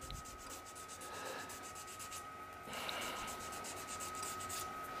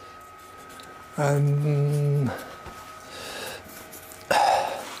 And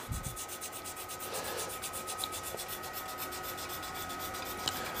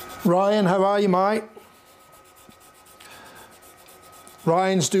Ryan, how are you, mate?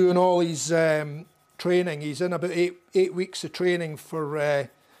 Ryan's doing all his training. He's in about eight weeks of training for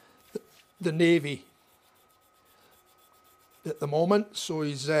the Navy at the moment, so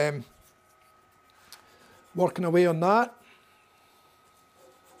he's working away on that,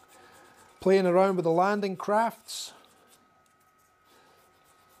 playing around with the landing crafts.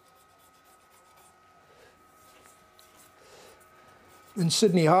 In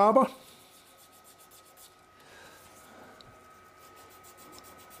Sydney Harbour.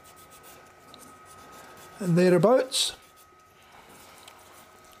 And thereabouts.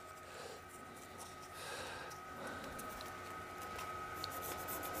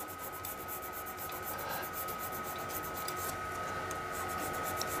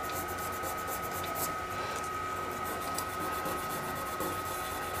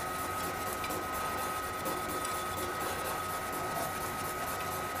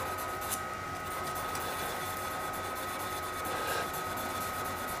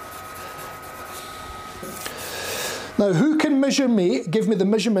 Now, who can measure me, give me the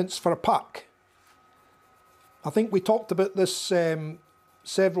measurements for a puck? I think we talked about this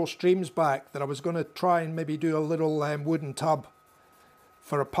several streams back, that I was going to try and maybe do a little wooden tub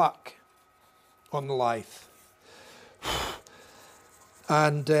for a puck on the lathe.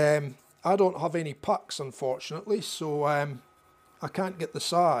 And I don't have any pucks, unfortunately, so I can't get the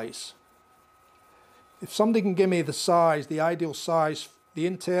size. If somebody can give me the size, the ideal size, the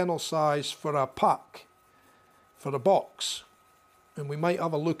internal size for a puck, for a box, and we might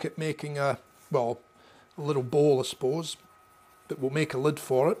have a look at making a little bowl, I suppose, but we'll make a lid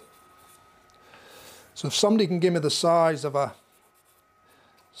for it. So if somebody can give me the size of a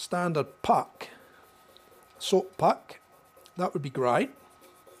standard puck, soap puck, that would be great.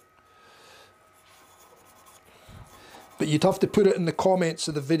 But you'd have to put it in the comments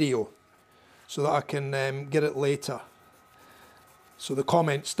of the video so that I can get it later. So the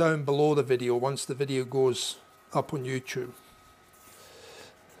comments down below the video once the video goes up on YouTube,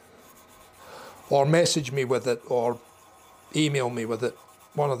 or message me with it, or email me with it,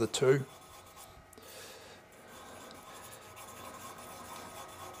 one of the two.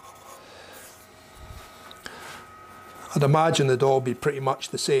 I'd imagine they'd all be pretty much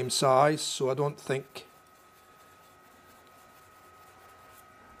the same size, so I don't think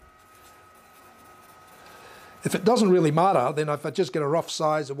if it doesn't really matter, then if I just get a rough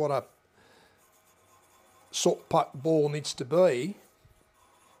size of what a soap puck bowl needs to be,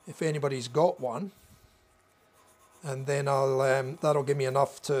 if anybody's got one, and then I'll that'll give me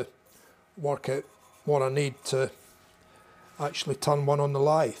enough to work out what I need to actually turn one on the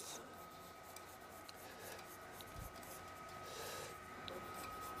lathe.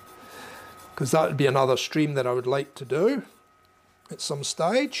 Because that would be another stream that I would like to do at some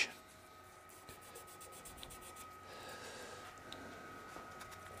stage.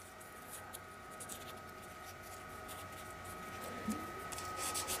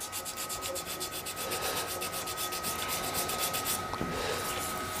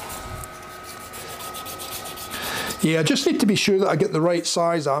 Yeah, I just need to be sure that I get the right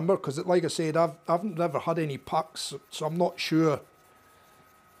size, Amber, because like I said, I haven't ever had any pucks, so I'm not sure.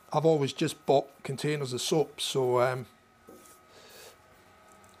 I've always just bought containers of soap, so I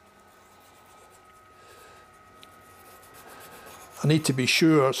need to be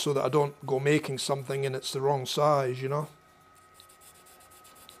sure so that I don't go making something and it's the wrong size, you know.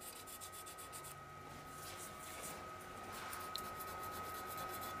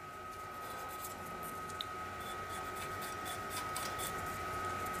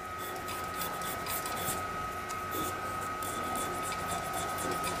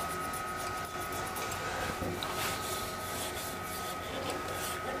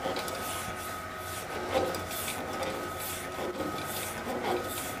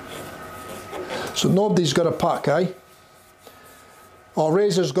 So nobody's got a puck, eh? Or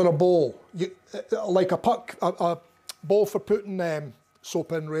Razor's got a bowl. Like a puck, a bowl for putting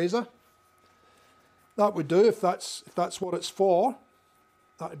soap in, Razor. That would do if that's what it's for.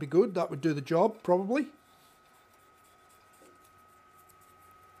 That would be good. That would do the job, probably.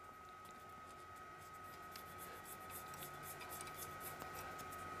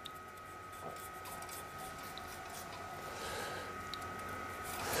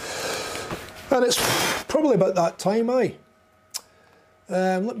 And it's probably about that time, eh?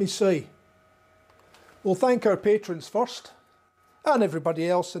 Let me see. We'll thank our patrons first, and everybody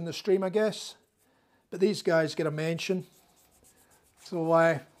else in the stream, I guess. But these guys get a mention.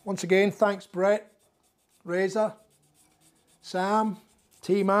 So once again, thanks Brett, Razor, Sam,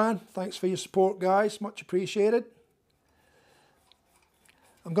 T-Man. Thanks for your support, guys. Much appreciated.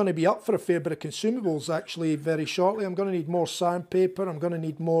 I'm going to be up for a fair bit of consumables actually very shortly. I'm going to need more sandpaper. I'm going to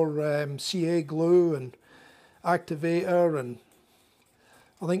need more CA glue and activator, and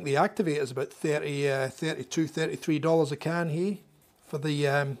I think the activator is about $32, $33 a can here for the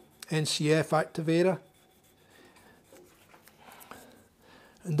NCF activator.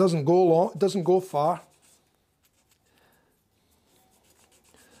 It doesn't go long, it doesn't go far.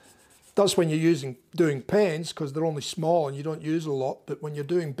 It does when you're doing pens because they're only small and you don't use a lot, but when you're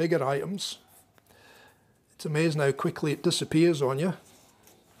doing bigger items, it's amazing how quickly it disappears on you.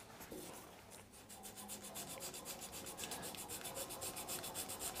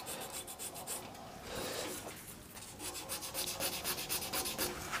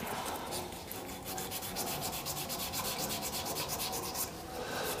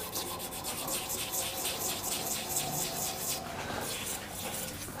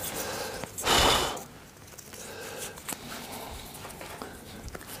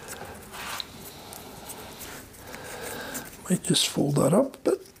 Might just fold that up a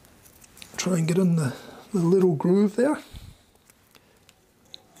bit, try and get in the little groove there.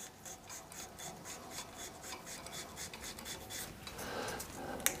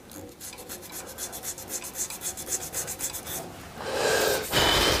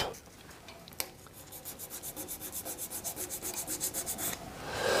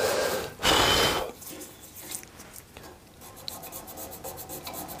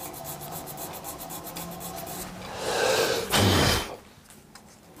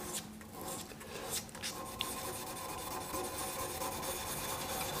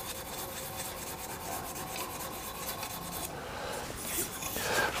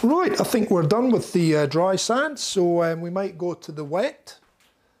 Right, I think we're done with the dry sand, so we might go to the wet.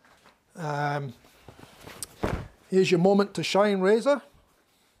 Here's your moment to shine, Razor.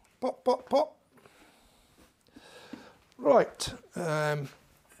 Pop, pop, pop. Right,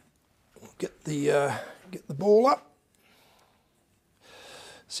 get the bowl up.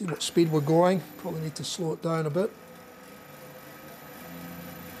 See what speed we're going. Probably need to slow it down a bit.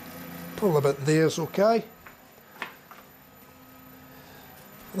 Probably about there's okay.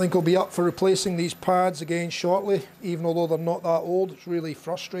 I think I'll be up for replacing these pads again shortly, even although they're not that old. It's really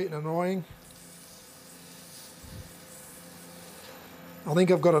frustrating and annoying. I think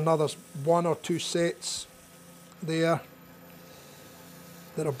I've got another 1 or 2 sets there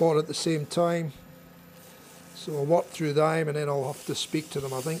that I bought at the same time. So I'll work through them and then I'll have to speak to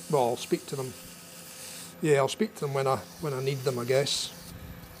them, I think. Well, I'll speak to them. Yeah, I'll speak to them when I need them, I guess.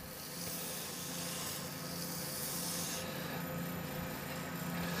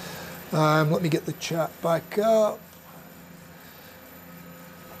 Let me get the chat back up.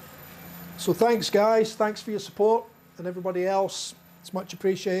 So thanks guys, thanks for your support, and everybody else, it's much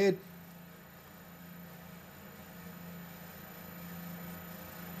appreciated.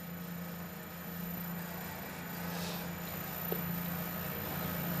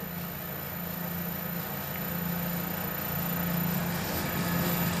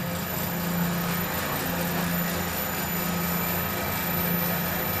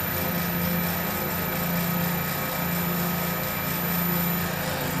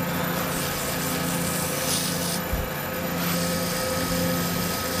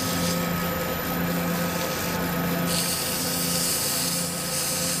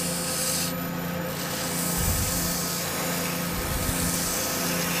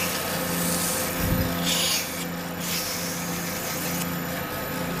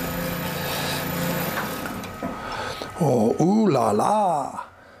 Oh, ooh la la.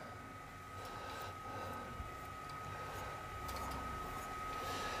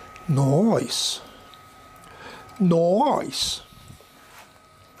 Nice. Nice.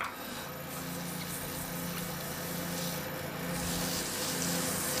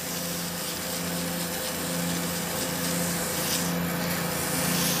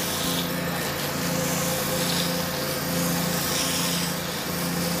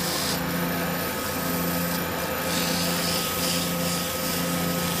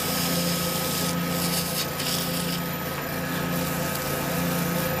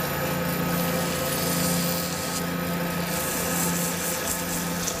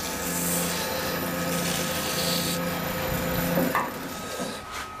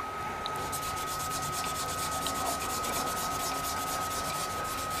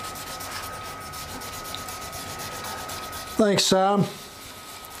 Thanks, Sam.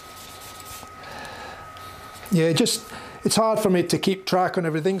 Yeah, it's hard for me to keep track on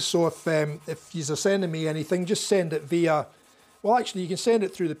everything, so if you're sending me anything, just send it via, well actually you can send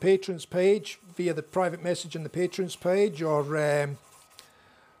it through the patrons page, via the private message on the patrons page, or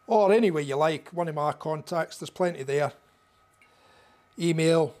any way you like, one of my contacts, there's plenty there.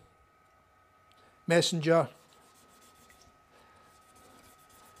 Email, messenger,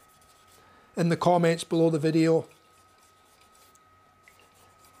 in the comments below the video.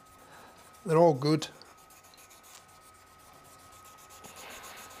 They're all good.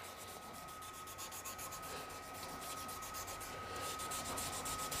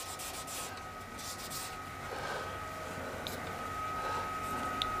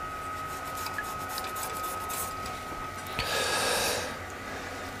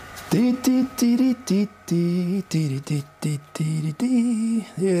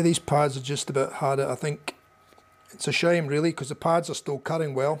 Yeah, these pads are just about had it, I think. It's a shame really, because the pads are still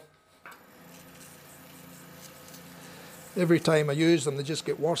cutting well. Every time I use them they just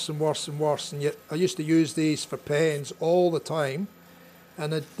get worse and worse and worse, and yet I used to use these for pens all the time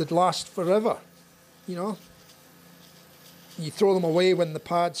and they'd last forever, you know. You throw them away when the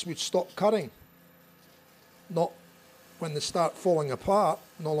pads would stop cutting, not when they start falling apart,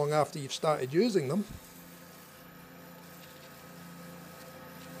 no long after you've started using them.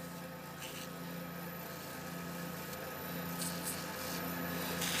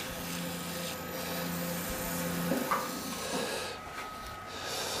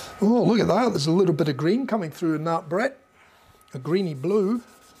 Oh, look at that, there's a little bit of green coming through in that, Brett. A greeny blue.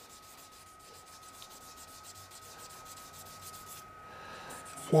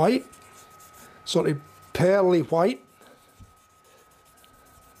 White, sort of pearly white.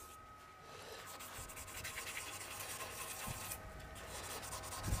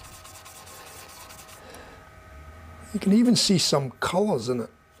 You can even see some colours in it.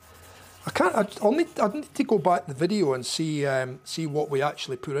 I need to go back to the video and see what we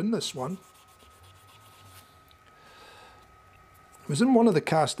actually put in this one. It was in one of the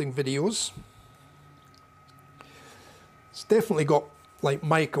casting videos. It's definitely got like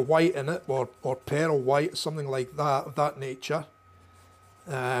mica white in it, or pearl white, something like that, of that nature.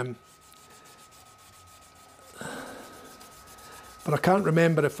 But I can't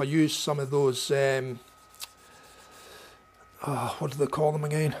remember if I used some of those, what do they call them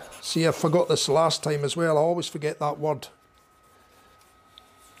again? See, I forgot this last time as well. I always forget that word.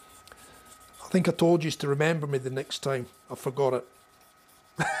 I think I told you to remember me the next time. I forgot it.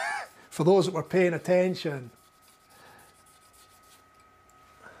 For those that were paying attention.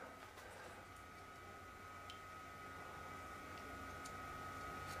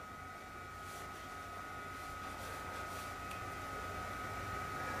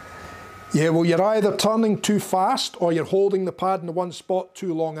 Yeah, well, you're either turning too fast or you're holding the pad in the one spot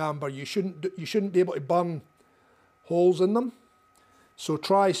too long, Amber. You shouldn't be able to burn holes in them. So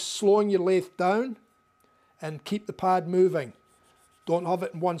try slowing your lathe down and keep the pad moving. Don't have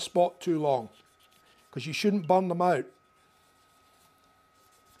it in one spot too long, because you shouldn't burn them out.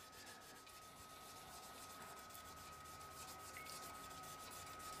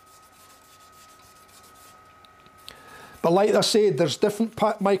 But like I said, there's different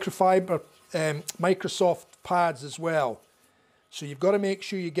microfiber, Microsoft pads as well. So you've got to make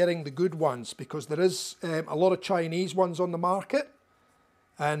sure you're getting the good ones, because there is a lot of Chinese ones on the market,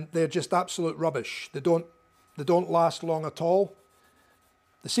 and they're just absolute rubbish. They don't last long at all.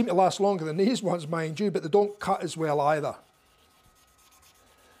 They seem to last longer than these ones, mind you, but they don't cut as well either.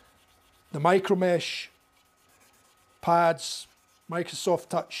 The micromesh pads, Microsoft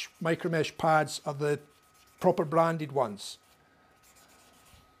Touch micromesh pads, are the proper branded ones.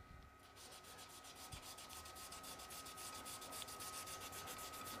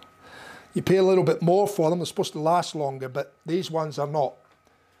 You pay a little bit more for them, they're supposed to last longer, but these ones are not.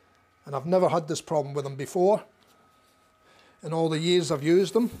 And I've never had this problem with them before in all the years I've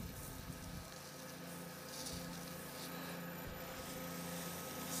used them.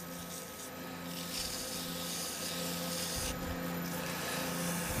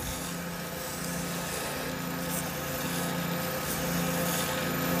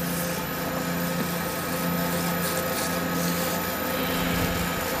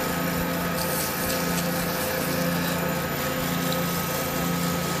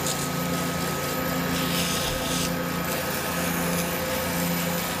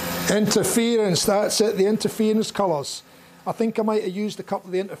 Interference, that's it, the interference colours. I think I might have used a couple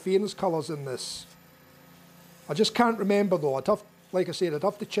of the interference colours in this. I just can't remember though. Like I said, I'd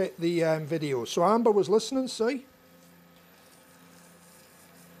have to check the video. So Amber was listening, see?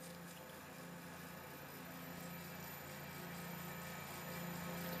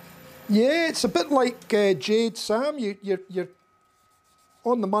 Yeah, it's a bit like jade, Sam. You're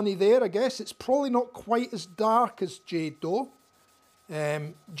on the money there, I guess. It's probably not quite as dark as jade, though.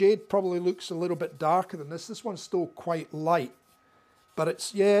 Jade probably looks a little bit darker than this. This one's still quite light. But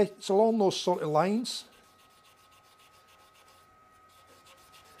it's, yeah, it's along those sort of lines.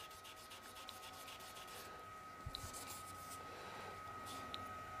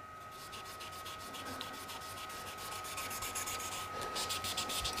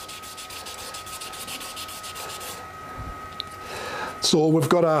 So we've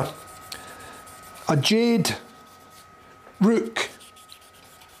got a jade rook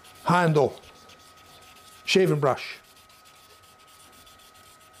handle shaving brush.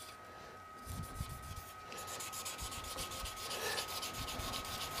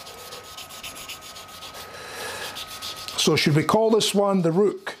 So should we call this one the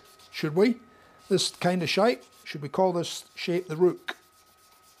rook? Should we? This kind of shape? Should we call this shape the rook?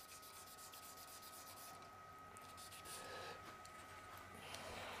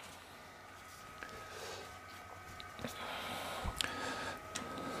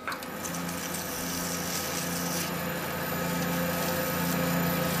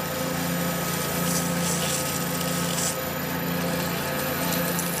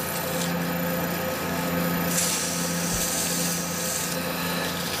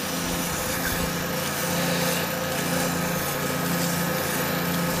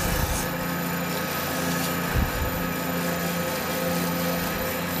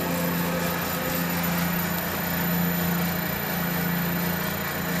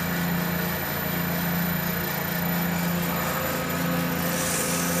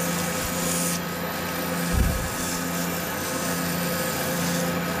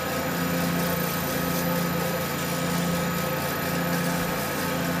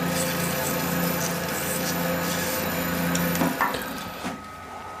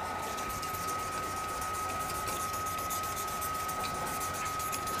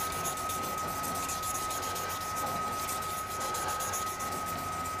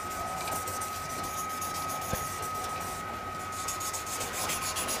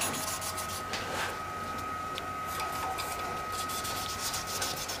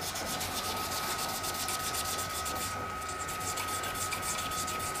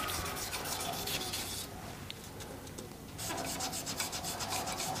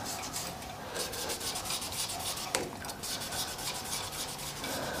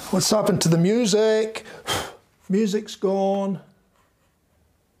 What's happened to the music? Music's gone.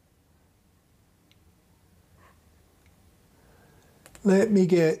 Let me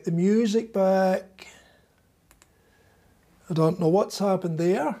get the music back. I don't know what's happened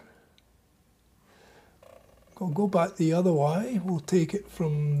there. I'll go back the other way. We'll take it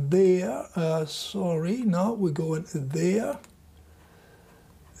from there. Sorry, no, we go into there.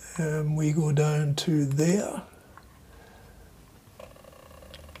 And we go down to there.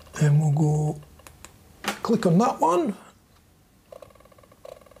 And we'll go click on that one.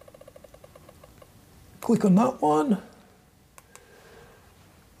 Click on that one.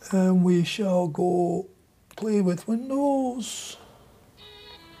 And we shall go play with windows.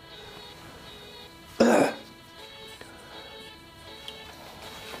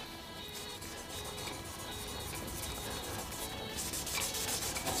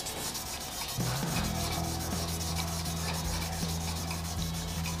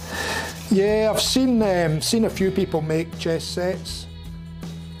 Yeah, I've seen a few people make chest sets.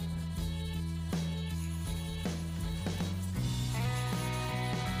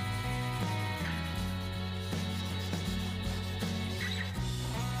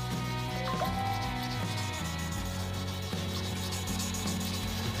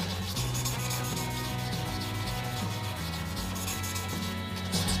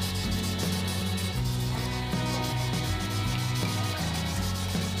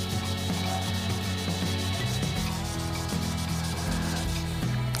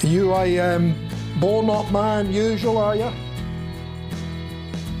 You a Boar Knot man usual, are you?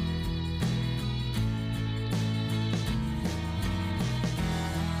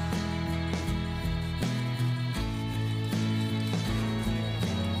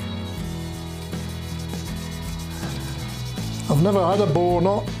 I've never had a Boar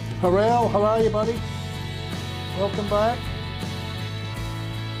Knot. Harrell, how are you, buddy? Welcome back.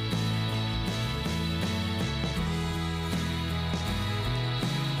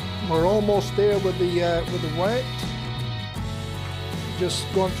 We're almost there with the wet. Just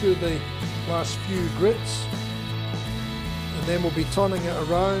gone through the last few grits, and then we'll be turning it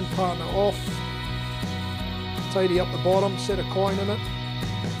around, parting it off, tidy up the bottom, set a coin in it,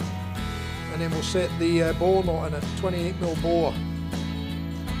 and then we'll set the bore knot in it, 28mm bore.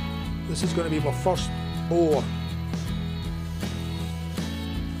 This is going to be my first boar.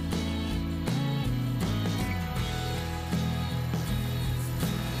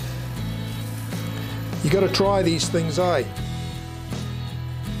 You got to try these things, aye.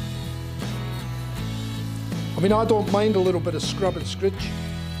 I mean, I don't mind a little bit of scrub and scritch.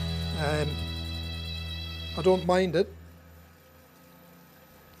 I don't mind it.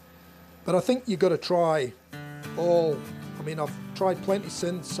 But I think you got to try all. I mean, I've tried plenty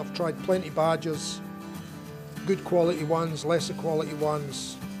synths, I've tried plenty badgers, good quality ones, lesser quality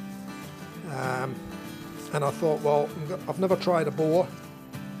ones. And I thought, well, I've never tried a boar.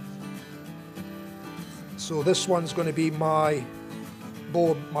 So this one's going to be my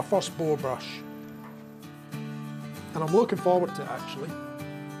first boar brush. And I'm looking forward to it, actually.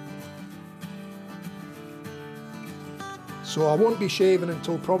 So I won't be shaving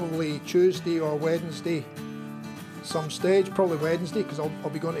until probably Tuesday or Wednesday, some stage, probably Wednesday, because I'll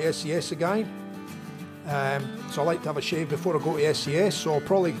be going to SES again. So I like to have a shave before I go to SES, so I'll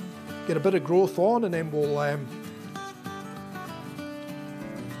probably get a bit of growth on, and then we'll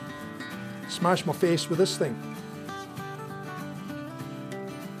smash my face with this thing.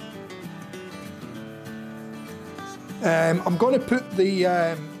 I'm going to put the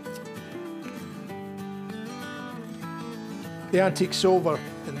antique silver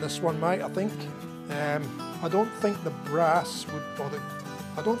in this one, mate, I think. I don't think the brass would,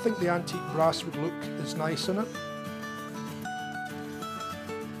 I don't think the antique brass would look as nice in it.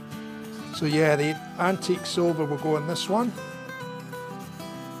 So yeah, the antique silver will go in this one.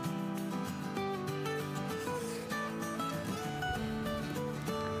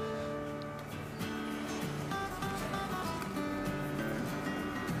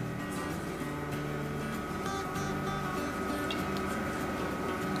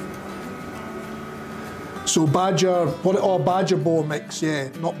 So badger, badger boar mix, yeah,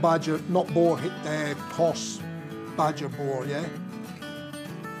 not boar, horse, badger boar, yeah.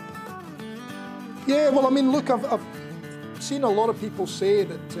 Yeah, well, I mean, look, I've seen a lot of people say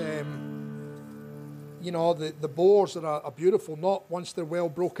that, you know, the boars are beautiful, not once they're well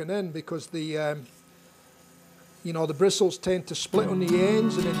broken in, because the, you know, the bristles tend to split on the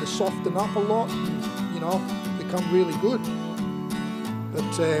ends and then they soften up a lot, and, you know, become really good.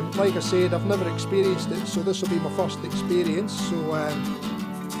 But like I said, I've never experienced it, so this will be my first experience. So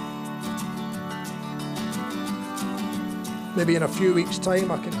maybe in a few weeks' time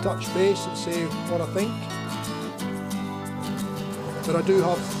I can touch base and say what I think. But I do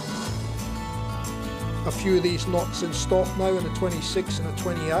have a few of these knots in stock now, in the 26 and the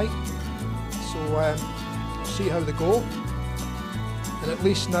 28. So we'll see how they go. And at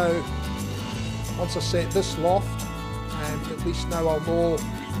least now, once I set this loft, at least now I'll know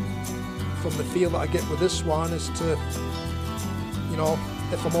from the feel that I get with this one as to, you know,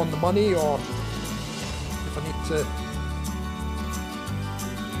 if I'm on the money or if I need to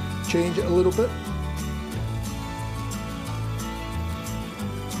change it a little bit.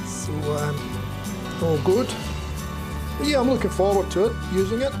 So, all good. But yeah, I'm looking forward to it,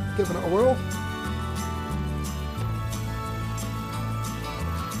 using it, giving it a whirl.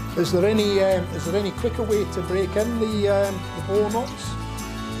 Is there any quicker way to break in the boar knots?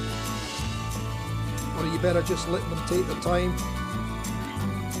 Or are you better just letting them take their time,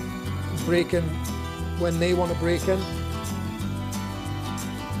 break in when they want to break in?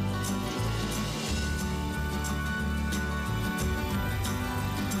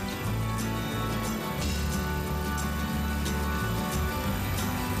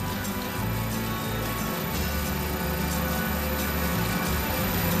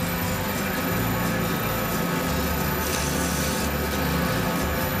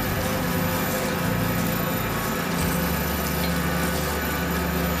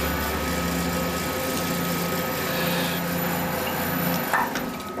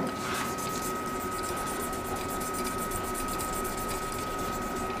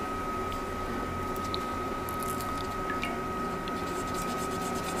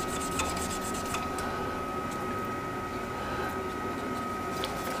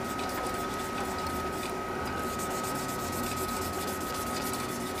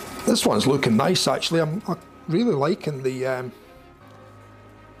 This one's looking nice, actually. I'm really liking the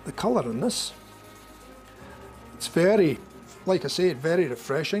colour in this. It's very, like I said, very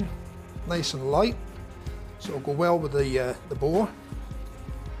refreshing, nice and light, so it'll go well with the boar.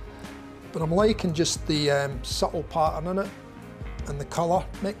 But I'm liking just the subtle pattern in it and the colour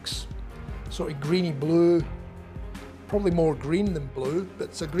mix, sort of greeny blue, probably more green than blue, but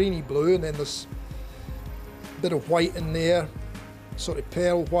it's a greeny blue, and then there's a bit of white in there, sort of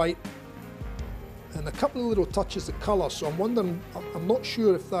pearl white, and a couple of little touches of colour, so I'm wondering, I'm not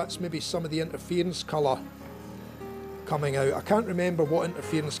sure if that's maybe some of the interference colour coming out. I can't remember what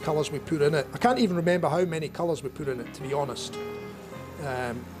interference colours we put in it. I can't even remember how many colours we put in it, to be honest.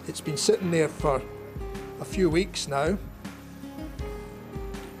 It's been sitting there for a few weeks now,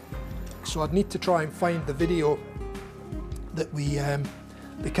 so I'd need to try and find the video that we,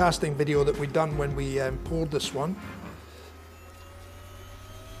 the casting video that we done when we poured this one.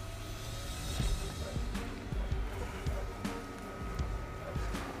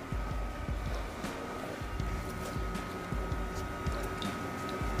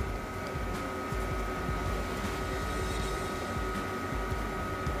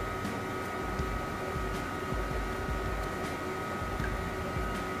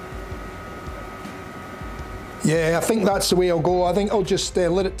 Yeah, I think that's the way I'll go. I think I'll just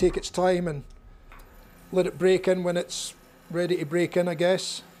let it take its time and let it break in when it's ready to break in, I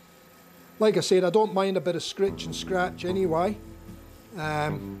guess. Like I said, I don't mind a bit of scritch and scratch anyway.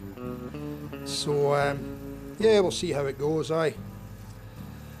 Yeah, we'll see how it goes. I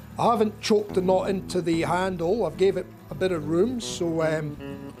haven't choked the knot into the handle. I've gave it a bit of room, so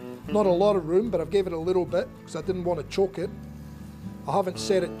not a lot of room, but I've gave it a little bit because I didn't want to choke it. I haven't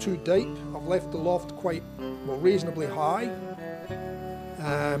set it too deep. I've left the loft quite, well, reasonably high.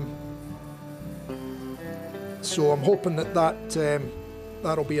 So I'm hoping that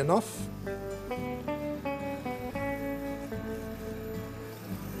that'll be enough.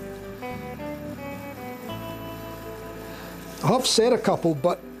 I have set a couple,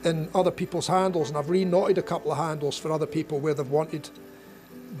 but in other people's handles, and I've re-knotted a couple of handles for other people where they've wanted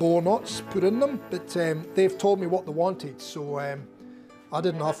boar knots put in them, but they've told me what they wanted, so I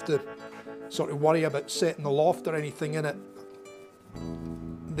didn't have to sort of worry about setting the loft or anything in it.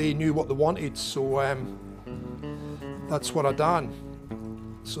 They knew what they wanted, so that's what I done.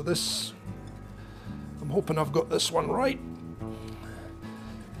 So this, I'm hoping I've got this one right.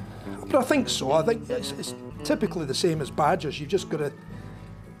 But I think so. I think it's typically the same as badgers. You've just got to,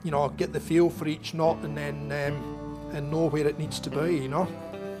 you know, get the feel for each knot and then and know where it needs to be, you know.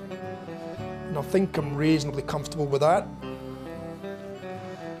 And I think I'm reasonably comfortable with that.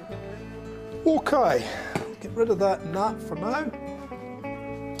 Okay, get rid of that knot for now,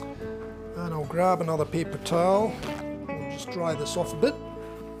 and I'll grab another paper towel. We'll just dry this off a bit.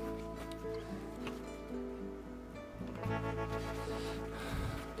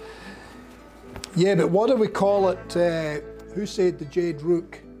 Yeah, but what do we call it? Who said the Jade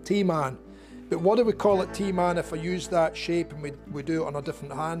Rook? T-Man. But what do we call it T-Man if I use that shape and we do it on a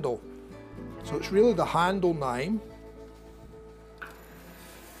different handle? So it's really the handle name.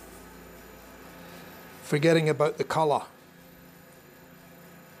 Forgetting about the colour.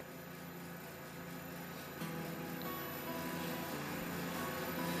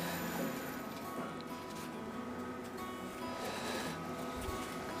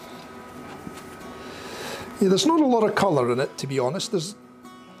 Yeah, there's not a lot of colour in it, to be honest.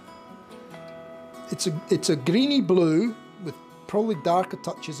 It's a greeny blue with probably darker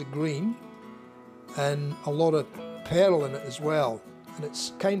touches of green and a lot of pearl in it as well. And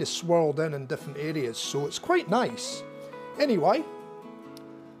it's kind of swirled in different areas, so it's quite nice. Anyway,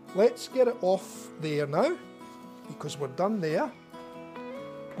 let's get it off there now, because we're done there.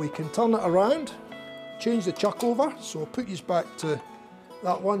 We can turn it around, change the chuck over, so I'll put you back to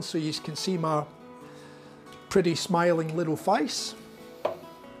that one so you can see my pretty smiling little face.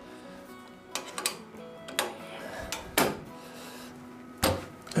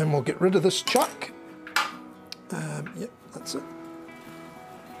 And we'll get rid of this chuck. Yep, that's it.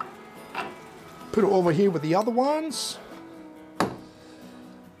 Put it over here with the other ones.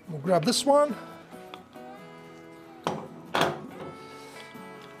 We'll grab this one.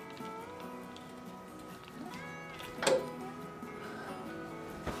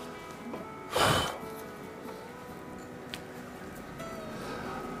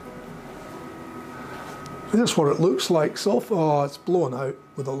 Here's what it looks like so far. Oh, it's blowing out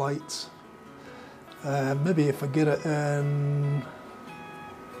with the lights. Maybe if I get it in...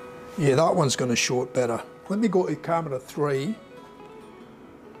 Yeah, that one's going to show it better. Let me go to camera 3.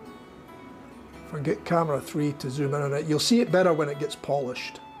 If I get camera 3 to zoom in on it, you'll see it better when it gets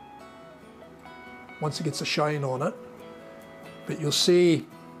polished. Once it gets a shine on it. But you'll see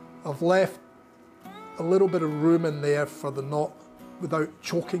I've left a little bit of room in there for the knot without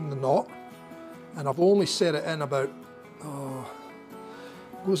choking the knot. And I've only set it in about,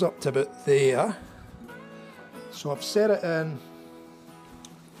 goes up to about there. So I've set it in,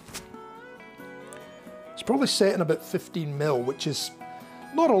 it's probably set in about 15 mil, which is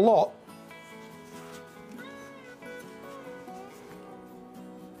not a lot.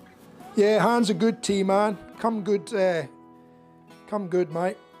 Yeah, hands are good, T-man. Come good,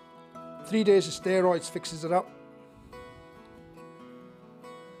 mate. 3 days of steroids fixes it up.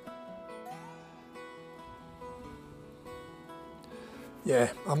 Yeah,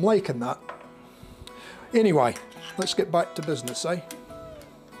 I'm liking that. Anyway, let's get back to business, eh?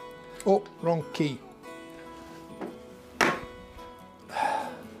 Oh, wrong key.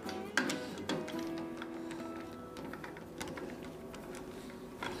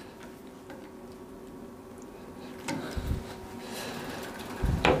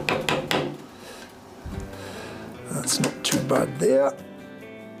 That's not too bad there.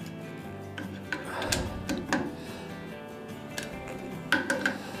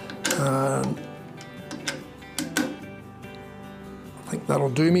 And I think that'll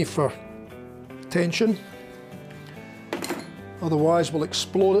do me for tension. Otherwise we'll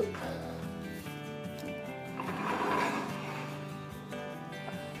explode it.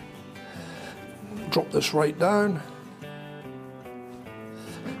 Drop this right down.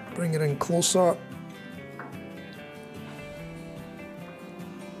 Bring it in closer.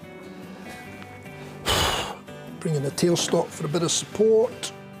 Bring in the tailstock for a bit of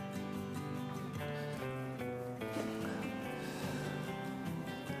support.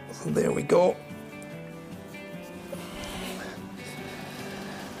 And there we go.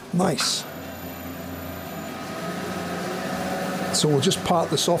 Nice. So we'll just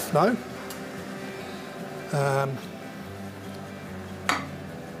part this off now.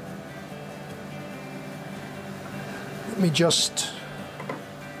 Let me just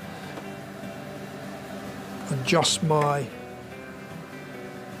adjust my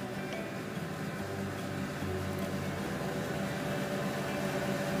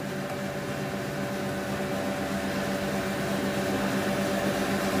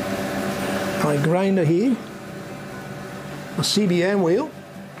grinder here, a CBN wheel.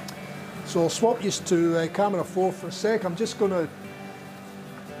 So I'll swap this to camera 4 for a sec. I'm just going to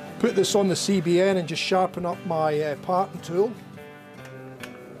put this on the CBN and just sharpen up my parting tool.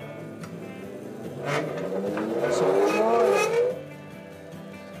 So I'll try,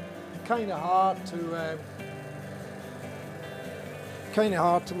 kind of hard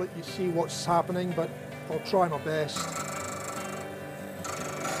to let you see what's happening, but I'll try my best.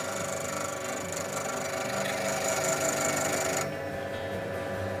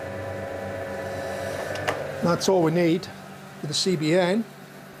 That's all we need with the CBN,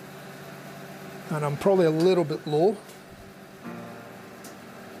 and I'm probably a little bit low.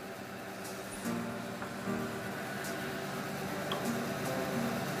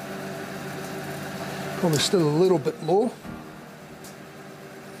 Probably still a little bit low.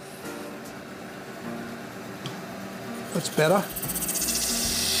 That's better.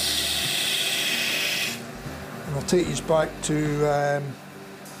 And I'll take these back to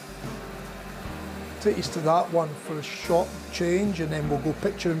take us to that one for a shot change, and then we'll go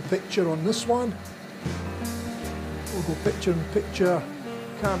picture in picture on this one. We'll go picture in picture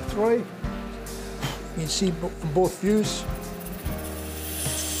cam 3. You can see from both views.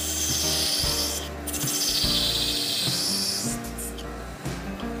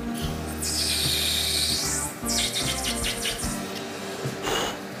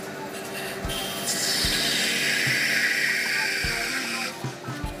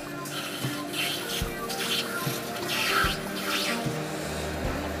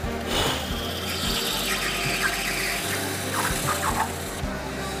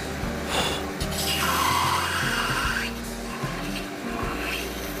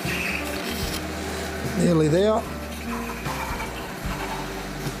 Nearly there.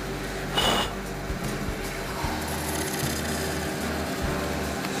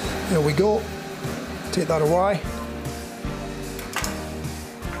 There we go. Take that away.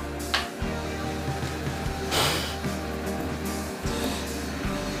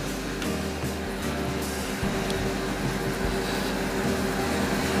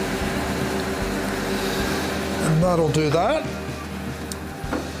 And that'll do that.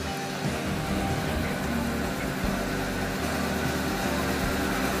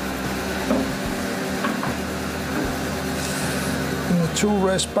 Tool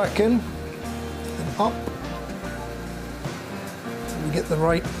rest back in and up. We get the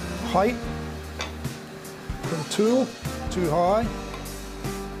right height for the tool, too high.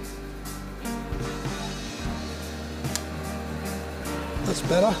 That's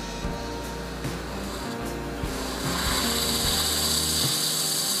better.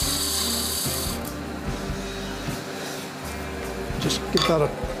 Just give that a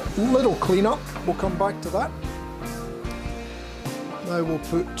little clean up. We'll come back to that. Now we'll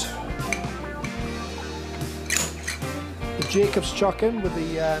put the Jacob's chuck in with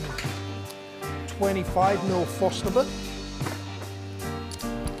the 25mm first of it.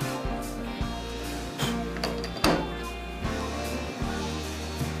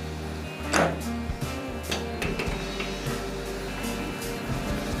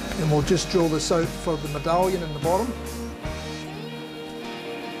 And we'll just drill this out for the medallion in the bottom.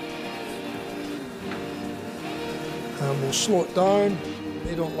 And we'll slow it down.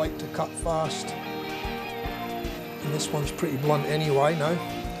 They don't like to cut fast. And this one's pretty blunt anyway now.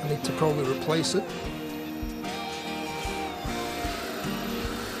 I need to probably replace it.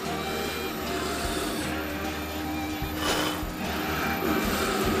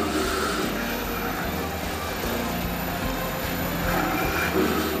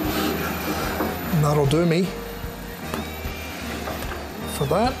 And that'll do me for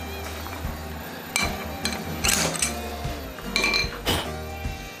that.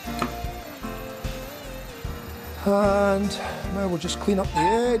 And now we'll just clean up the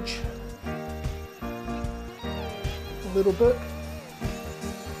edge a little bit.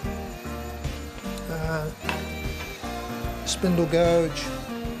 Spindle gouge.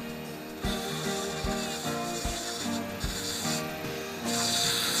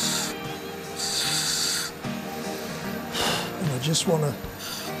 And I just want to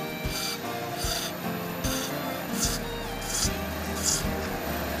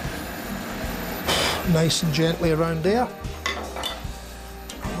nice and gently around there.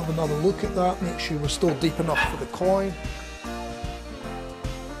 Have another look at that, make sure we're still deep enough for the coin.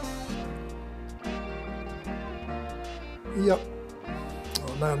 Yep.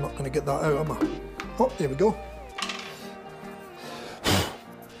 Oh, now I'm not going to get that out, am I? Oh, there we go.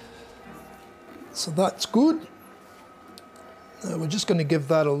 So that's good. We're just going to give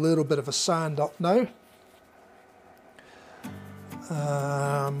that a little bit of a sand up now.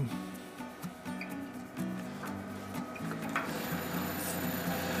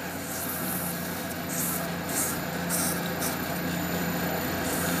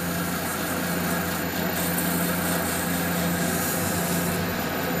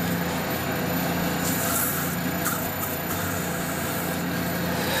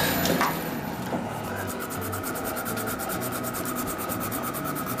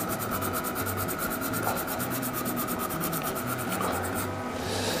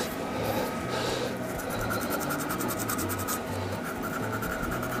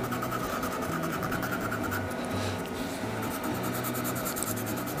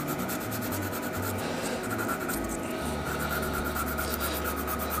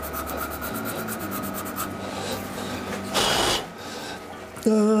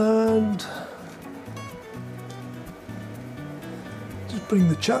 And just bring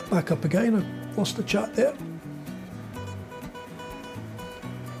the chat back up again. I've lost the chat there.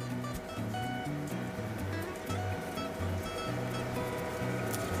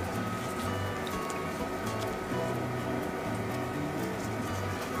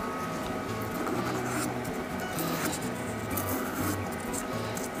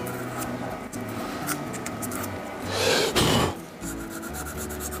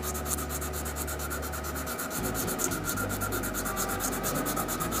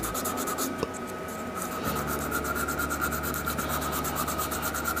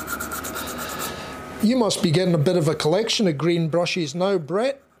 You must be getting a bit of a collection of green brushes now,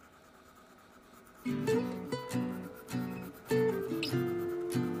 Brett.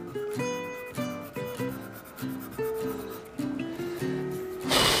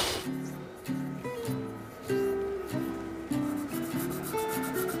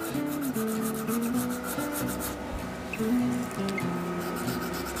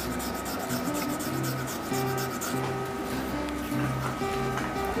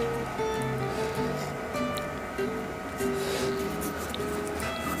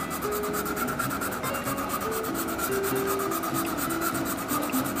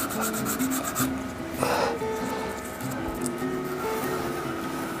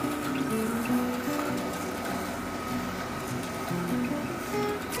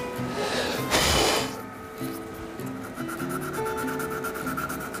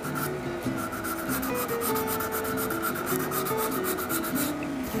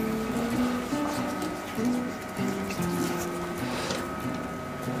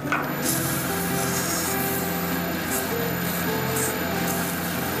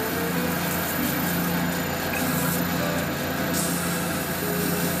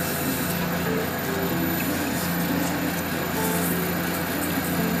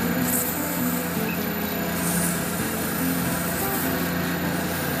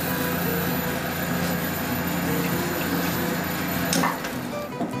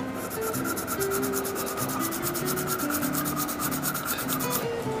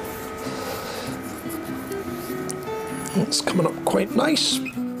 nice.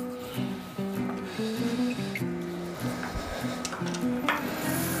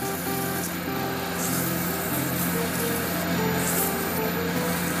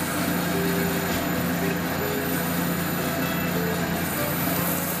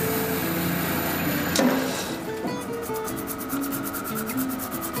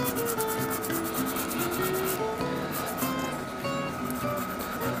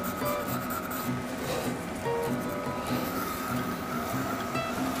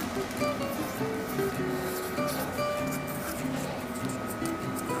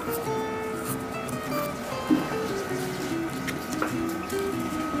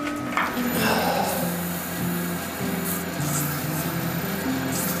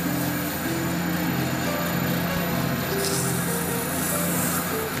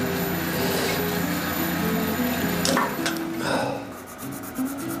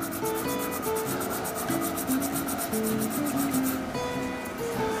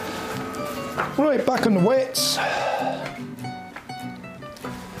 Right, back on the wets,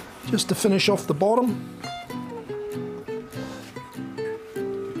 just to finish off the bottom.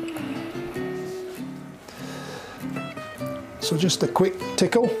 So just a quick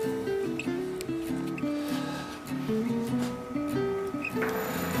tickle.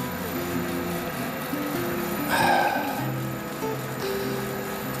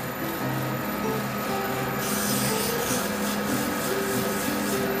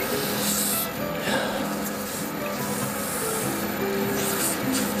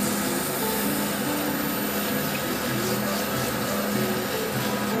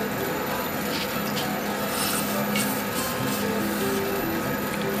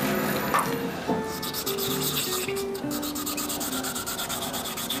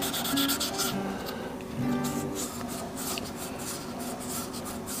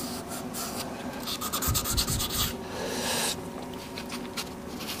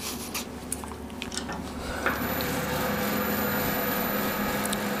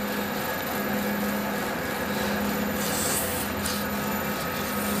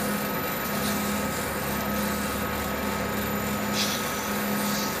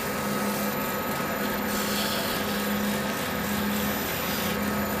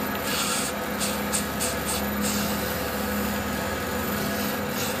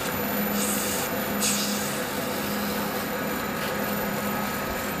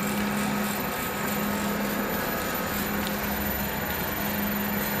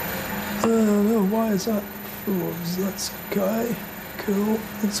 Oh, why is that? Oh, that's okay. Cool,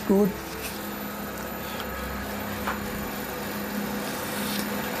 that's good.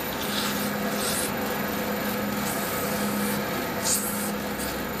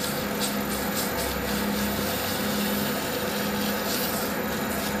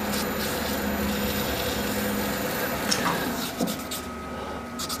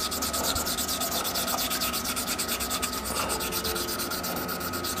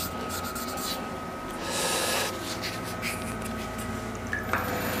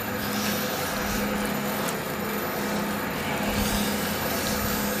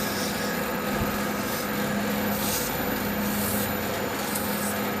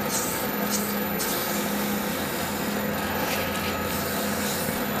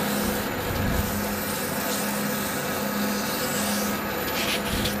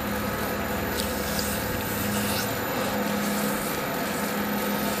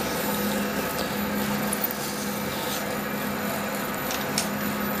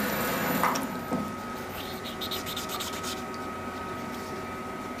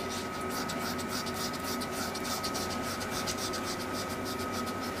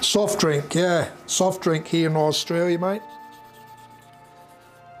 Soft drink, yeah, soft drink here in Australia, mate.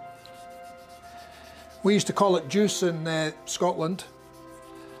 We used to call it juice in Scotland.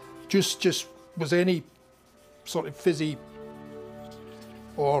 Juice just was any sort of fizzy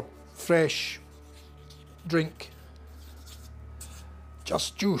or fresh drink.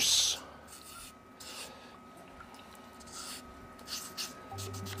 Just juice.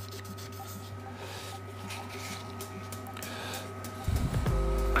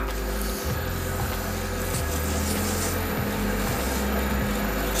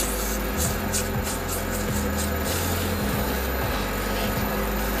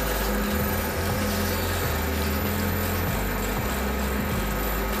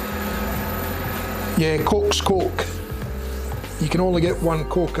 Yeah, Coke's Coke. You can only get one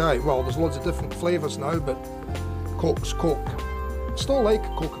Coke out. Well, there's loads of different flavours now, but Coke's Coke. Still like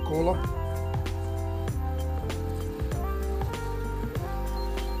Coca-Cola.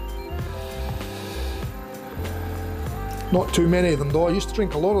 Not too many of them though. I used to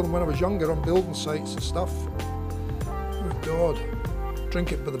drink a lot of them when I was younger on building sites and stuff. Oh God.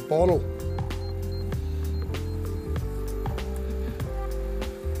 drink it by the bottle.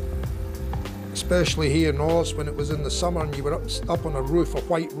 Especially here in Oz when it was in the summer and you were up on a roof, a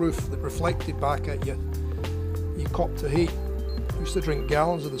white roof that reflected back at you. You copped the heat. I used to drink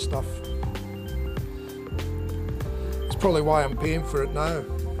gallons of the stuff. It's probably why I'm paying for it now.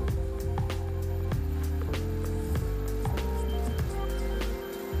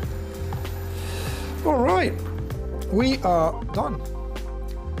 Alright, we are done.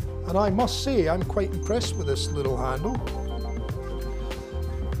 And I must say, I'm quite impressed with this little handle.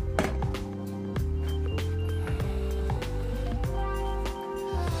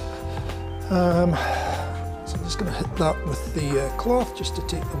 So I'm just going to hit that with the cloth just to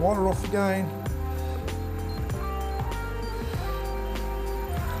take the water off again.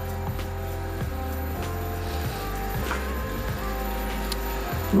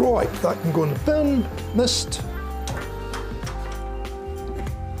 Right, that can go in the bin. Mist.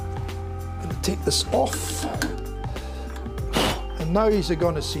 I'm going to take this off. And now you're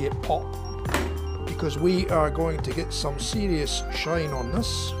going to see it pop, because we are going to get some serious shine on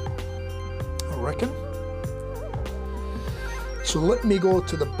this, I reckon. So let me go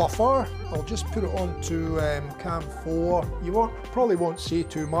to the buffer. I'll just put it onto cam 4. You probably won't see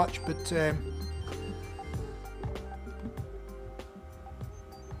too much,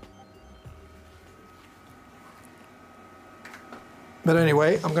 but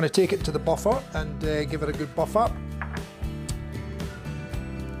anyway, I'm going to take it to the buffer and give it a good buff up.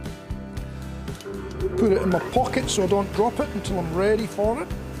 Put it in my pocket so I don't drop it until I'm ready for it.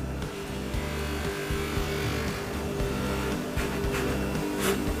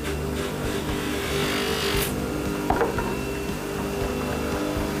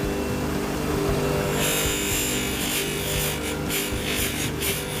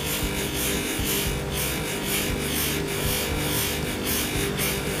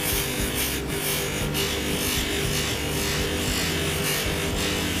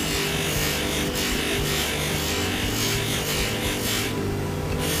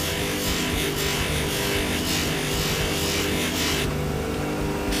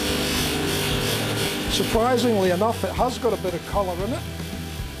 Surprisingly enough, it has got a bit of colour in it,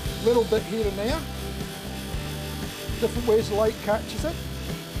 a little bit here and there, different ways the light catches it.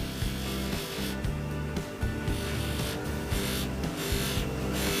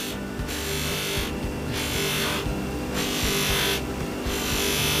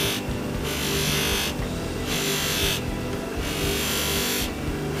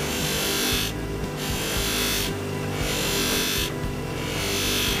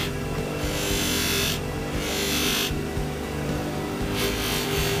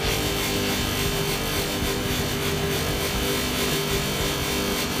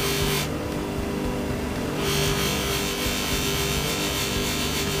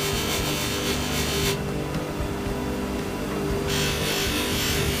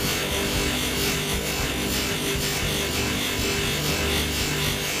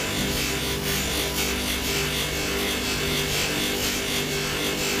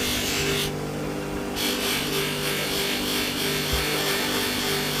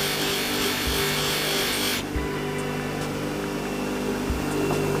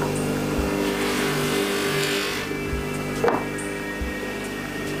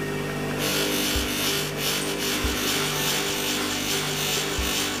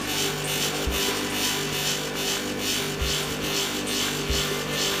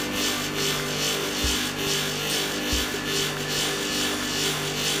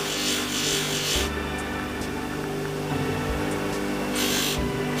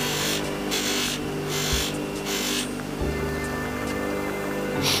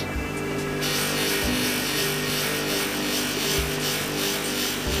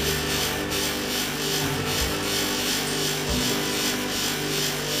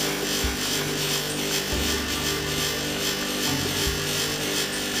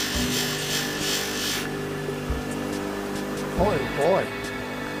 Oh boy.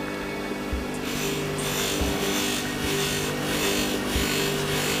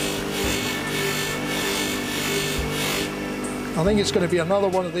 I think it's going to be another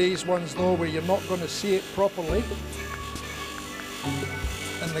one of these ones though where you're not going to see it properly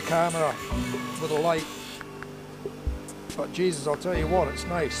in the camera with the light. But Jesus, I'll tell you what, it's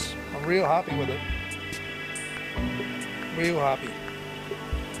nice. I'm real happy with it. Real happy.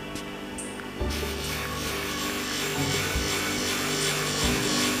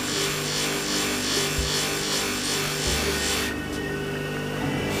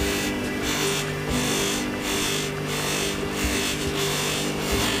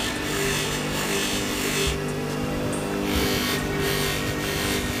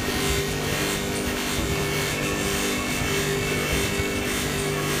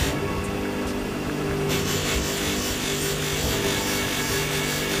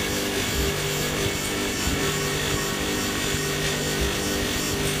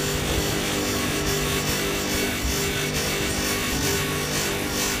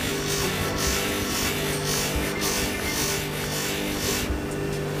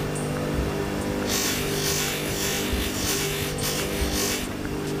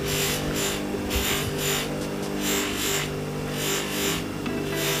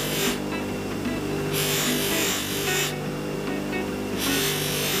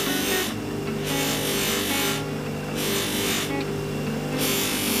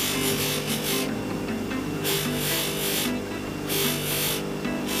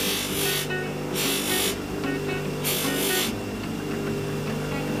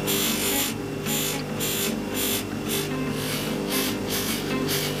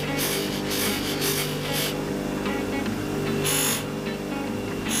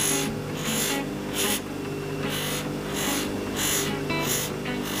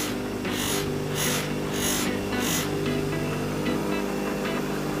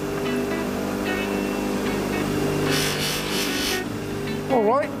 All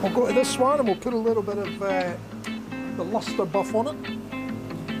right, we'll go to this one and we'll put a little bit of the luster buff on it.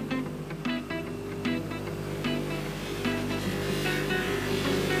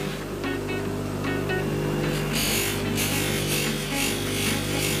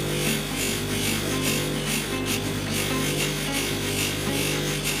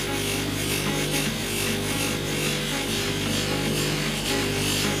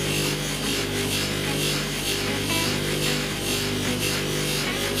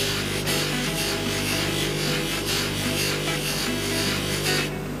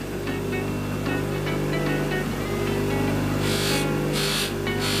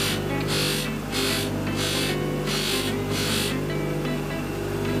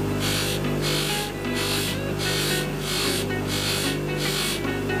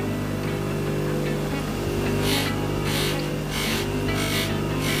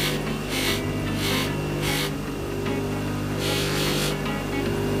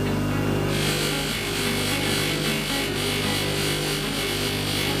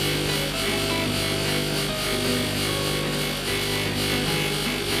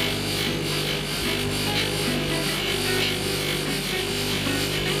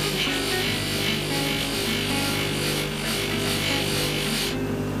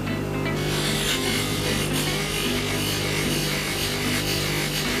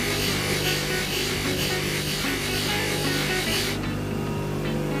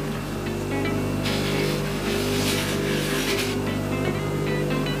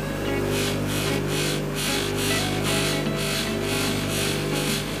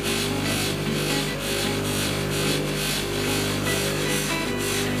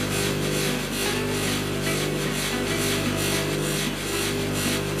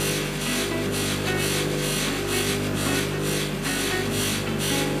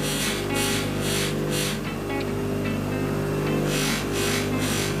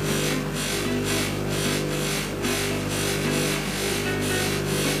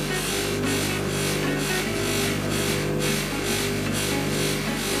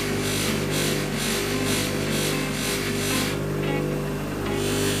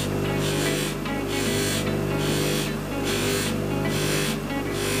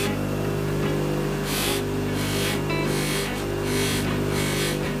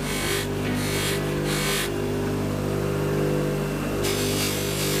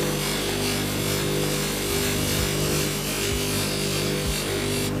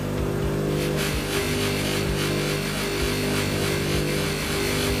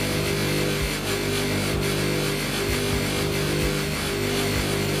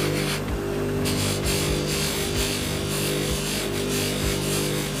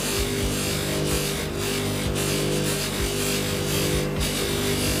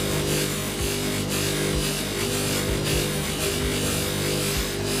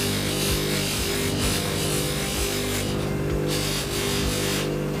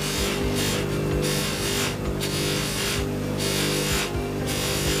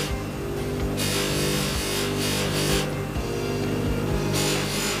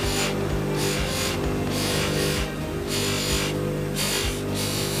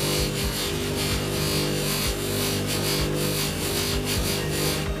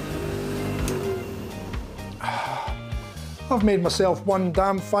 I've made myself one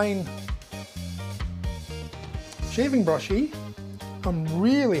damn fine shaving brush. I'm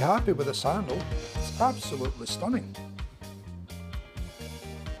really happy with this handle. It's absolutely stunning.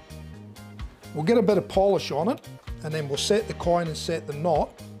 We'll get a bit of polish on it and then we'll set the coin and set the knot,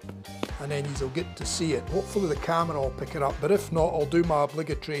 and then you'll get to see it. Hopefully the camera will pick it up, but if not, I'll do my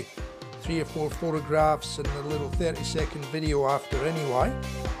obligatory 3 or 4 photographs and a little 30-second video after anyway.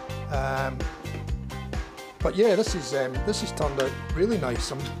 But yeah, this has turned out really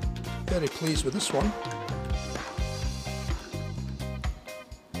nice. I'm very pleased with this one.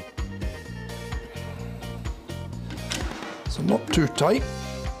 So not too tight,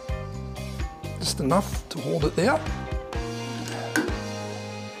 just enough to hold it there.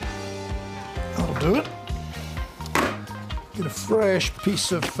 That'll do it. Get a fresh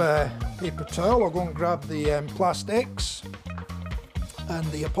piece of paper towel. I'll go and grab the plastics and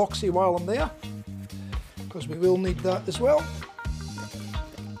the epoxy while I'm there, because we will need that as well.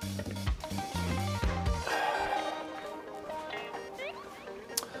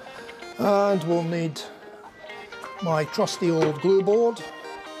 And we'll need my trusty old glue board,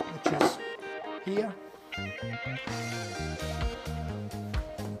 which is here.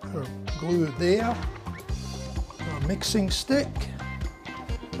 Our glue there, our mixing stick,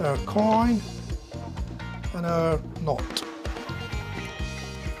 our coin, and our knot.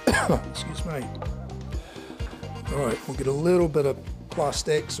 Excuse me. Alright, we'll get a little bit of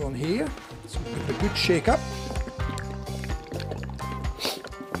plastics on here. So give it a good shake up.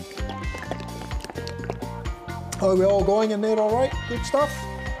 Are we all going in there all right? Good stuff?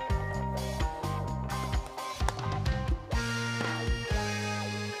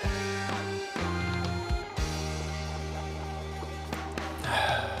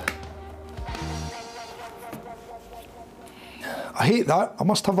 I hate that. I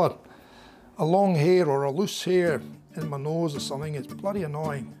must have a long hair or a loose hair in my nose or something. It's bloody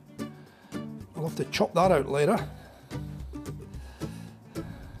annoying. I'll have to chop that out later.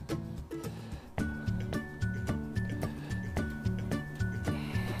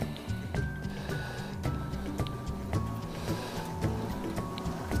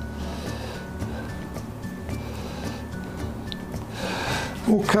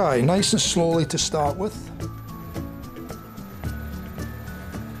 Okay, nice and slowly to start with.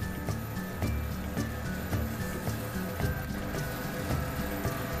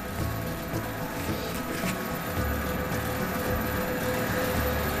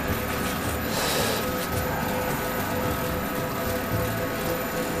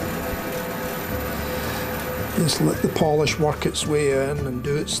 Just let the polish work its way in and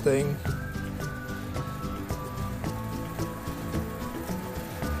do its thing.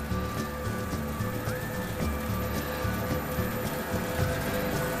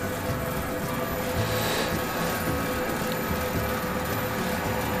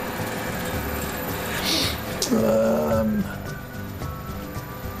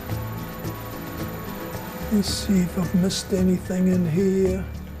 Let's see if I've missed anything in here.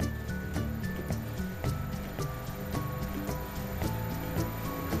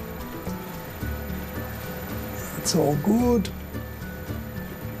 That's all good.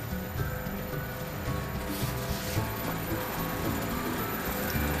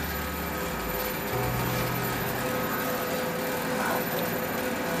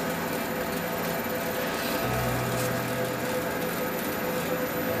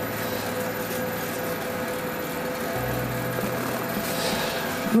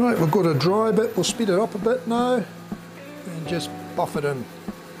 Right, we've got a dry bit, we'll speed it up a bit now and just buff it in.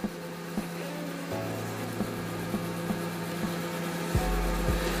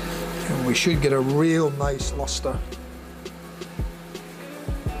 And we should get a real nice luster.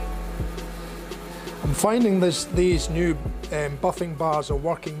 I'm finding these new buffing bars are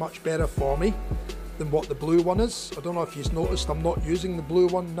working much better for me than what the blue one is. I don't know if you've noticed, I'm not using the blue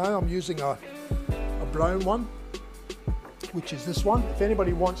one now, I'm using a brown one, which is this one. If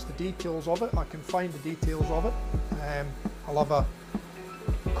anybody wants the details of it, I can find the details of it. I'll have a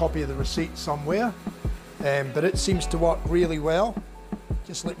copy of the receipt somewhere, but it seems to work really well.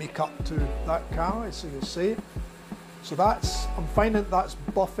 Just let me cut to that camera so you'll see it. So I'm finding that's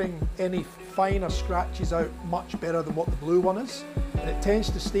buffing any finer scratches out much better than what the blue one is, and it tends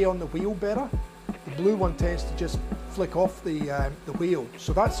to stay on the wheel better. The blue one tends to just flick off the wheel.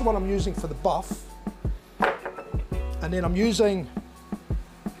 So that's the one I'm using for the buff. And then I'm using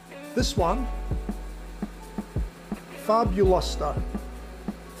this one, Fabulister,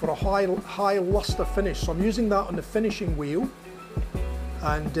 for a high luster finish. So I'm using that on the finishing wheel,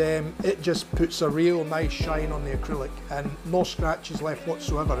 and it just puts a real nice shine on the acrylic and no scratches left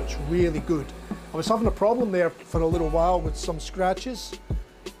whatsoever. It's really good. I was having a problem there for a little while with some scratches,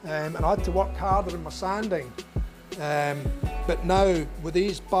 and I had to work harder in my sanding. But now with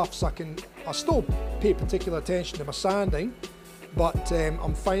these buffs I still pay particular attention to my sanding, but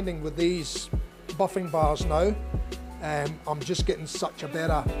I'm finding with these buffing bars now, I'm just getting such a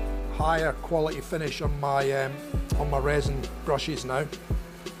better, higher quality finish on my resin brushes now.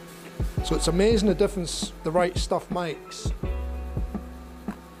 So it's amazing the difference the right stuff makes.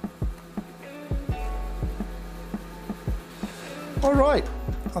 All right,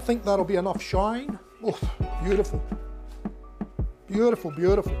 I think that'll be enough shine. Oh, beautiful. Beautiful,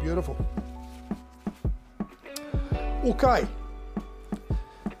 beautiful, beautiful. Okay,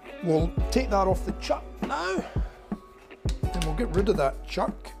 we'll take that off the chuck now, and we'll get rid of that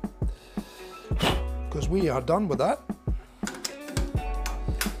chuck, because we are done with that.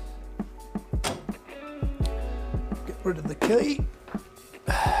 Get rid of the key.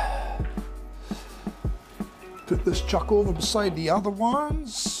 Put this chuck over beside the other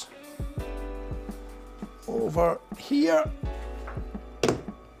ones. Over here.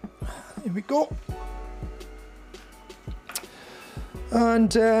 Here we go.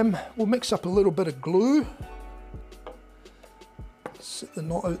 And we'll mix up a little bit of glue. Set the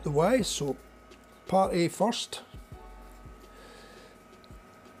knot out the way, so part A first.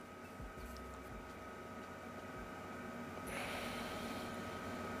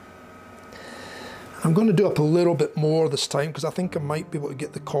 I'm going to do up a little bit more this time because I think I might be able to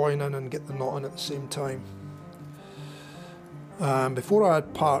get the coin in and get the knot in at the same time. Before I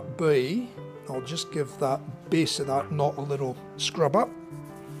add part B, I'll just give that base of that knot a little scrub up.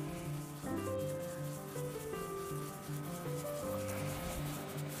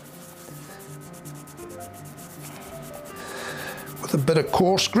 With a bit of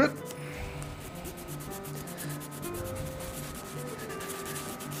coarse grit.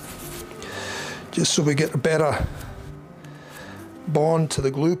 Just so we get a better bond to the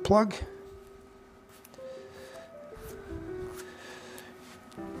glue plug.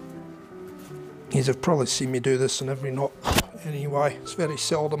 You've probably seen me do this in every knot anyway. It's very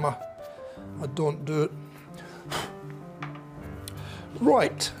seldom I don't do it.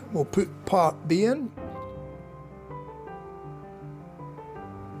 Right, we'll put part B in.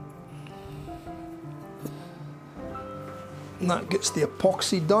 And that gets the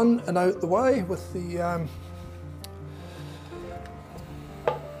epoxy done and out the way with the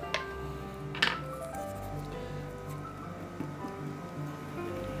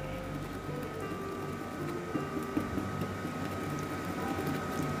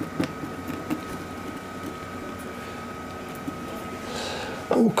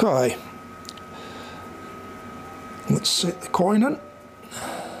okay, let's set the coin in.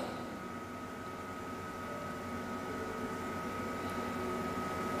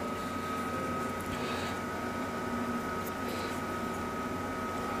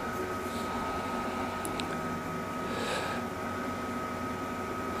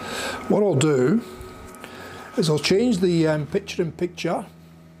 What I'll do is I'll change the picture-in-picture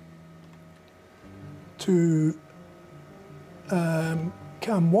to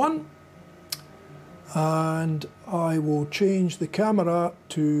cam 1, and I will change the camera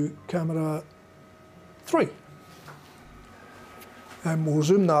to camera 3, and we'll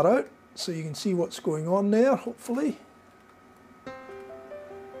zoom that out so you can see what's going on there, hopefully.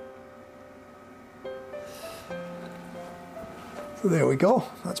 So there we go,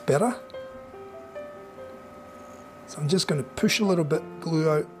 that's better. So I'm just going to push a little bit glue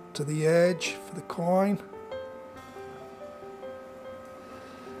out to the edge for the coin.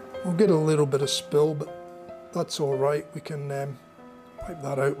 We'll get a little bit of spill, but that's all right. We can wipe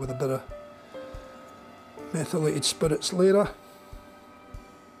that out with a bit of methylated spirits later.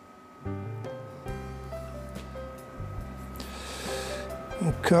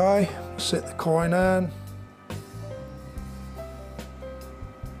 Okay, set the coin in.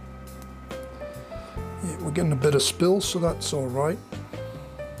 Yeah, we're getting a bit of spill, so that's all right.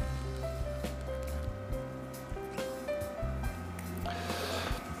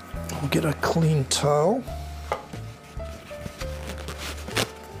 We'll get a clean towel.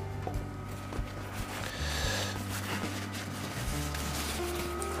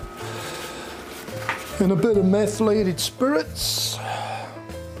 And a bit of methylated spirits.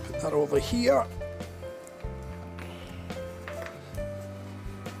 Put that over here.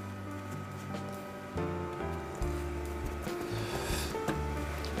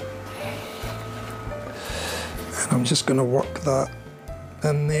 And I'm just going to work that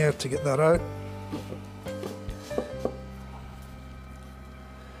in there to get that out.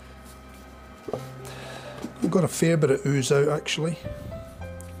 We've got a fair bit of ooze out actually.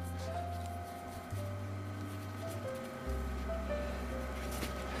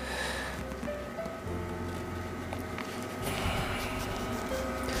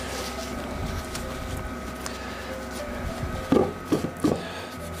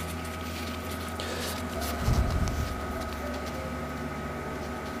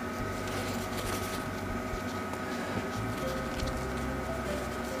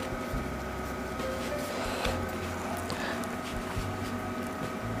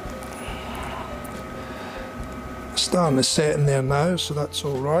 Starting to set in there now, so that's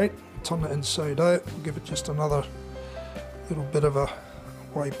all right. Turn it inside out, we'll give it just another little bit of a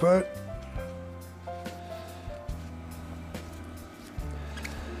wipe out.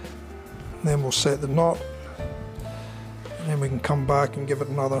 And then we'll set the knot, and then we can come back and give it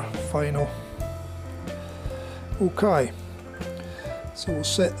another final. Okay, so we'll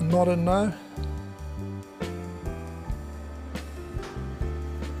set the knot in now.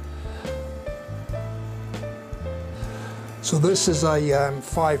 So this is a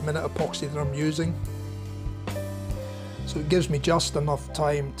 5-minute epoxy that I'm using. So it gives me just enough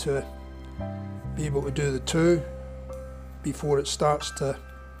time to be able to do the 2 before it starts to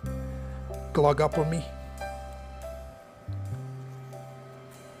glug up on me.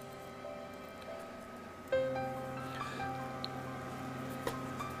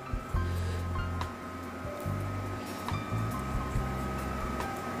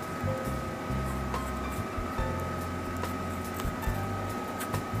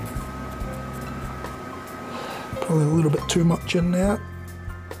 Probably a little bit too much in there.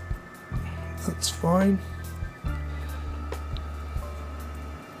 That's fine.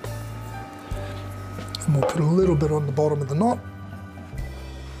 And we'll put a little bit on the bottom of the knot.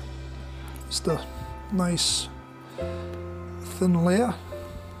 Just a nice thin layer.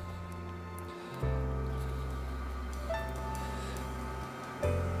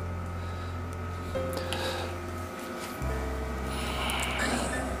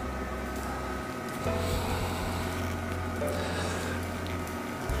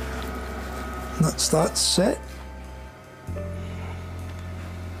 That's that set.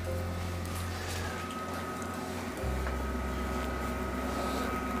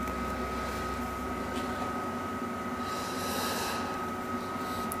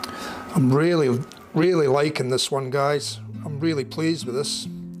 I'm really liking this one, guys. I'm really pleased with this.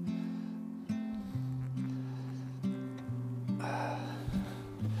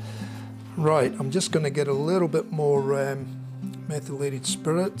 Right, I'm just going to get a little bit more methylated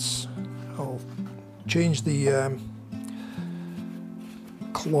spirits. I'll change the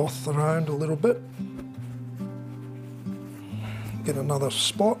cloth around a little bit. Get another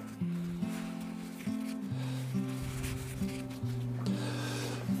spot.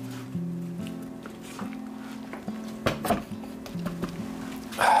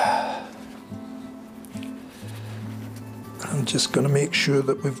 I'm just going to make sure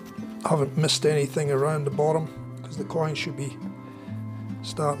that we haven't missed anything around the bottom, because the coin should be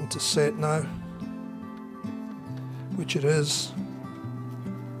starting to set now, which it is.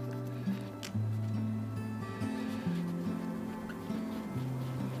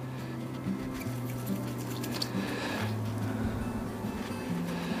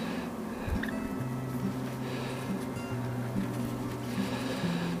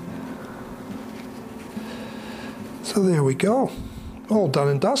 So there we go, all done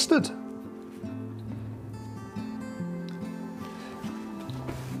and dusted.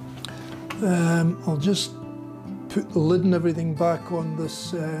 I'll just put the lid and everything back on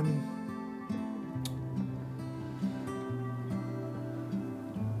this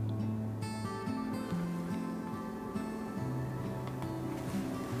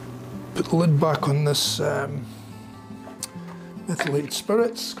put the lid back on this methylated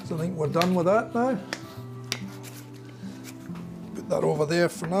spirits, because I think we're done with that now. Put that over there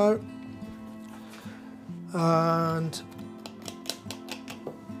for now, and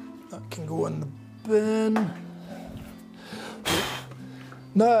that can go in the bin.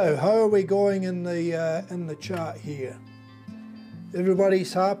 Now, how are we going in the chat here?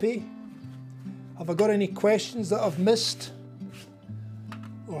 Everybody's happy? Have I got any questions that I've missed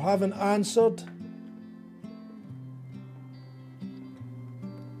or haven't answered?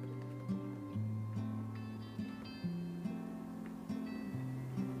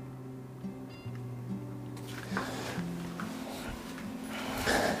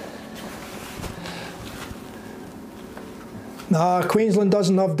 Nah, Queensland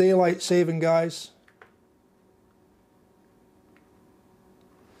doesn't have daylight saving, guys.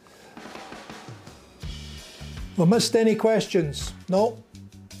 Have I missed any questions? No?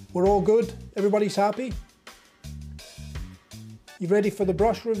 We're all good? Everybody's happy? You ready for the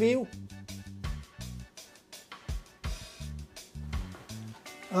brush reveal?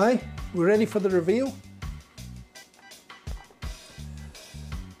 Aye? We're ready for the reveal?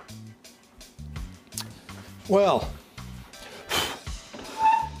 Well,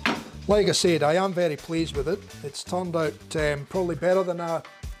 like I said, I am very pleased with it. It's turned out probably better than I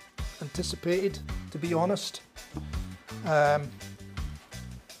anticipated, to be honest. And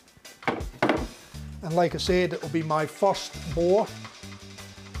like I said, it will be my first boar.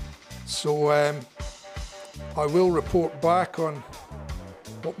 So I will report back on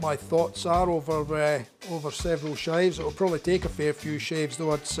what my thoughts are over several shaves. It will probably take a fair few shaves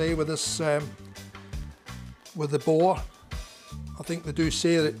though, I'd say, with this with the boar. I think they do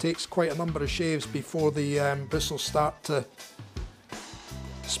say that it takes quite a number of shaves before the bristles start to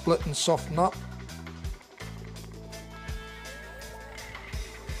split and soften up.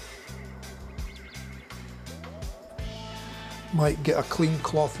 Might get a clean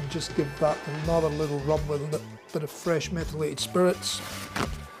cloth and just give that another little rub with a bit of fresh methylated spirits.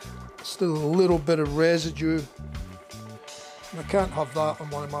 Still a little bit of residue, and I can't have that on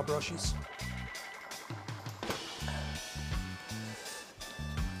one of my brushes.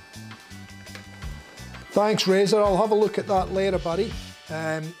 Thanks, Razor. I'll have a look at that later, buddy,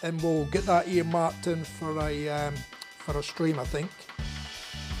 and we'll get that earmarked in for a stream, I think.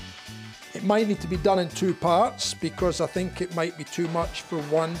 It might need to be done in 2 parts, because I think it might be too much for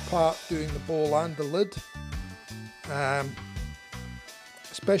one part doing the bowl and the lid,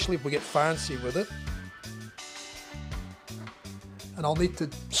 especially if we get fancy with it. and I'll need to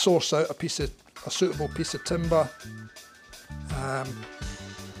source out a suitable piece of timber. And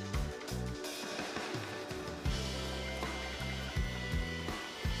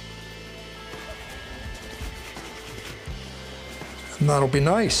that'll be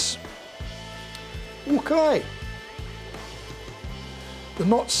nice. Okay. The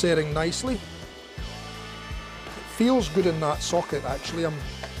knot's setting nicely. It feels good in that socket actually.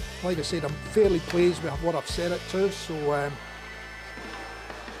 Like I said, I'm fairly pleased with what I've set it to, so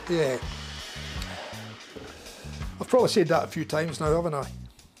yeah. I've probably said that a few times now, haven't I?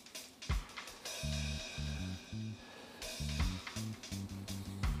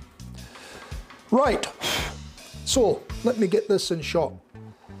 Right, so let me get this in shot.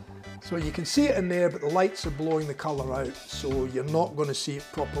 So you can see it in there, but the lights are blowing the colour out, so you're not going to see it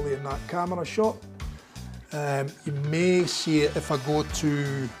properly in that camera shot. You may see it if I go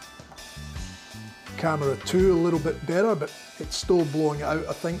to camera 2 a little bit better, but it's still blowing it out,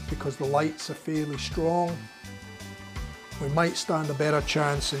 I think, because the lights are fairly strong. We might stand a better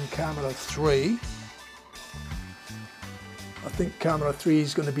chance in camera 3. I think camera 3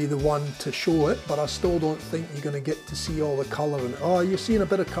 is going to be the one to show it, but I still don't think you're going to get to see all the colour in it. Oh, you're seeing a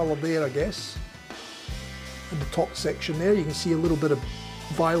bit of colour there, I guess. In the top section there, you can see a little bit of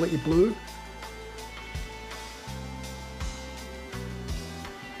violety blue.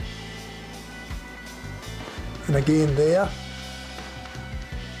 And again there.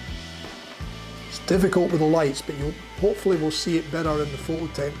 It's difficult with the lights, but you hopefully will see it better in the photo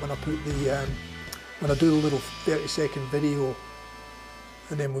tent when I put the when I do the little 30-second video.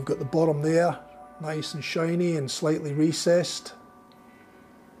 And then we've got the bottom there, nice and shiny and slightly recessed.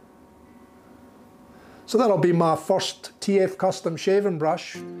 So that'll be my first TF custom shaving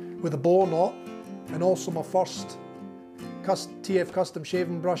brush with a Boar Knot, and also my first TF custom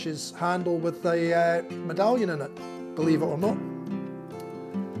shaving brush's handle with the medallion in it, believe it or not.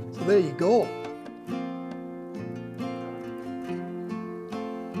 So there you go.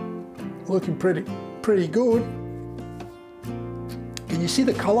 Looking pretty good. Can you see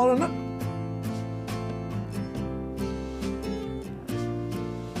the colour in it?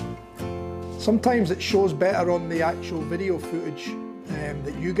 Sometimes it shows better on the actual video footage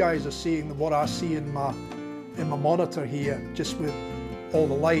that you guys are seeing than what I see in my monitor here, just with all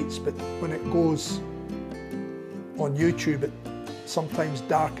the lights, but when it goes on YouTube it sometimes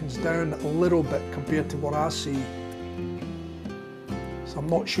darkens down a little bit compared to what I see. So I'm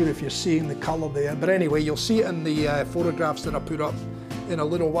not sure if you're seeing the colour there, but anyway, you'll see it in the photographs that I put up in a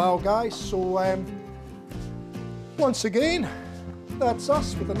little while, guys. So once again, that's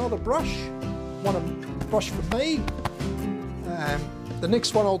us with another brush, one brush for me. The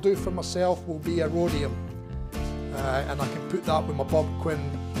next one I'll do for myself will be a rhodium, and I can put that with my Bob Quinn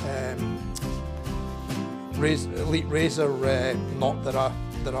Elite Razor knot that I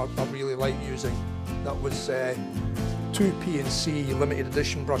really like using. That was 2 P&C limited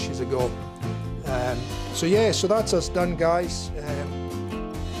edition brushes ago. So yeah, so that's us done, guys.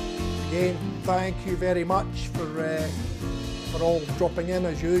 Again, thank you very much for all dropping in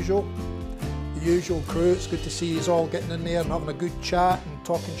as usual. The usual crew, it's good to see you all getting in there and having a good chat and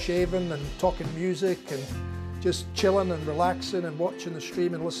talking shaving and talking music and just chilling and relaxing and watching the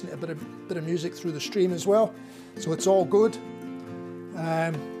stream and listening to a bit of music through the stream as well. So it's all good.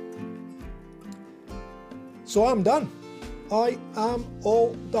 So I'm done. I am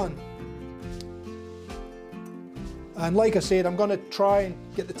all done. And like I said, I'm going to try and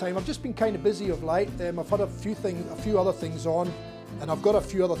get the time. I've just been kind of busy of late. I've had a few other things on, and I've got a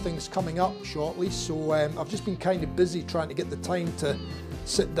few other things coming up shortly. So I've just been kind of busy trying to get the time to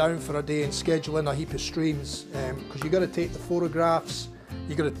sit down for a day and schedule in a heap of streams. Because you've got to take the photographs,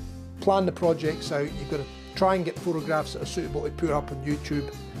 you've got to plan the projects out, you've got to try and get photographs that are suitable to put up on YouTube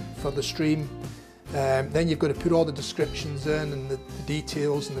for the stream. Then you've got to put all the descriptions in and the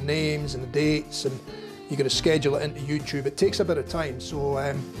details and the names and the dates, and you've got to schedule it into YouTube. It takes a bit of time. So,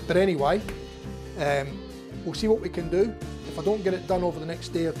 but anyway, we'll see what we can do. If I don't get it done over the next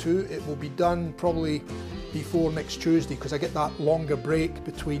day or two, it will be done probably before next Tuesday, because I get that longer break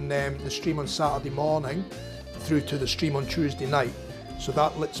between the stream on Saturday morning through to the stream on Tuesday night. So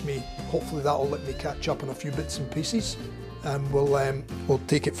that lets me, hopefully that'll let me catch up on a few bits and pieces, and we'll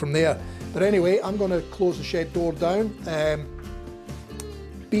take it from there. But anyway, I'm going to close the shed door down.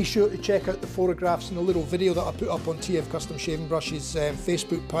 Be sure to check out the photographs and the little video that I put up on TF Custom Shaving Brushes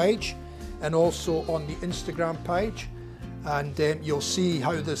Facebook page, and also on the Instagram page, and you'll see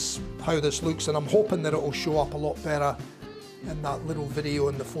how this looks, and I'm hoping that it will show up a lot better in that little video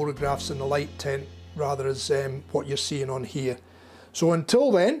and the photographs in the light tent rather as what you're seeing on here. So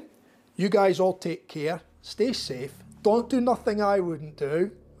until then, you guys all take care, stay safe, don't do nothing I wouldn't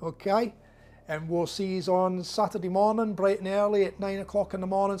do, okay? And we'll see you on Saturday morning, bright and early at 9 o'clock in the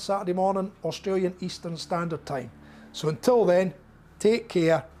morning, Saturday morning, Australian Eastern Standard Time. So until then, take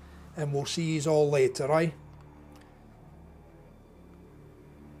care, and we'll see you all later, right?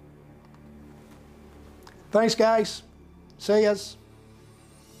 Thanks, guys. See yous.